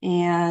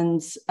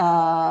and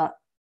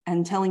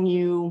telling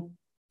you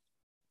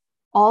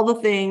all the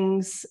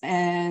things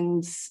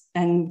and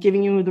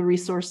giving you the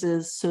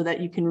resources so that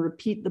you can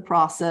repeat the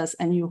process.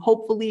 And you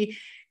hopefully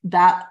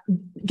that,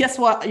 guess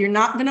what? You're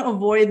not going to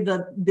avoid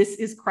the "this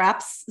is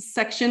craps"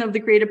 section of the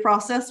creative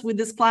process with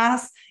this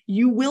class.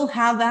 You will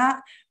have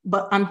that,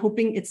 but I'm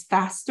hoping it's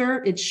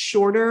faster, it's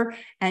shorter,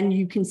 and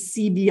you can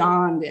see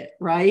beyond it,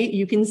 right?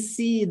 You can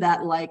see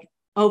that, like,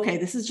 okay,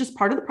 this is just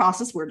part of the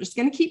process. We're just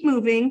going to keep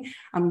moving.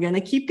 I'm going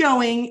to keep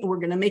going. We're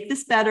going to make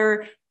this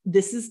better.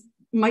 This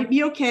might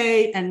be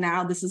okay. And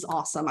now this is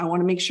awesome. I want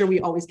to make sure we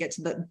always get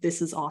to the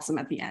 "this is awesome"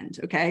 at the end.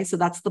 Okay. So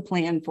that's the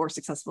plan for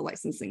successful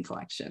licensing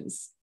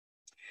collections.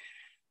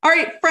 All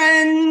right,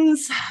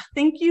 friends,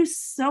 thank you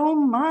so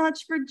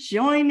much for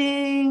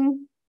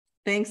joining.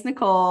 Thanks,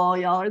 Nicole.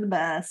 Y'all are the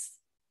best.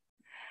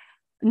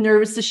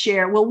 Nervous to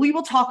share. Well, we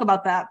will talk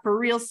about that for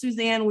real,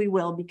 Suzanne. We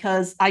will,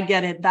 because I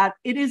get it, that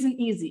it isn't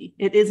easy.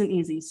 It isn't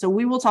easy. So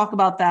we will talk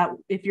about that.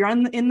 If you're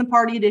in the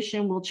party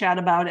edition, we'll chat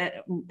about it,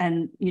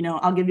 and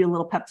I'll give you a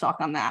little pep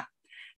talk on that.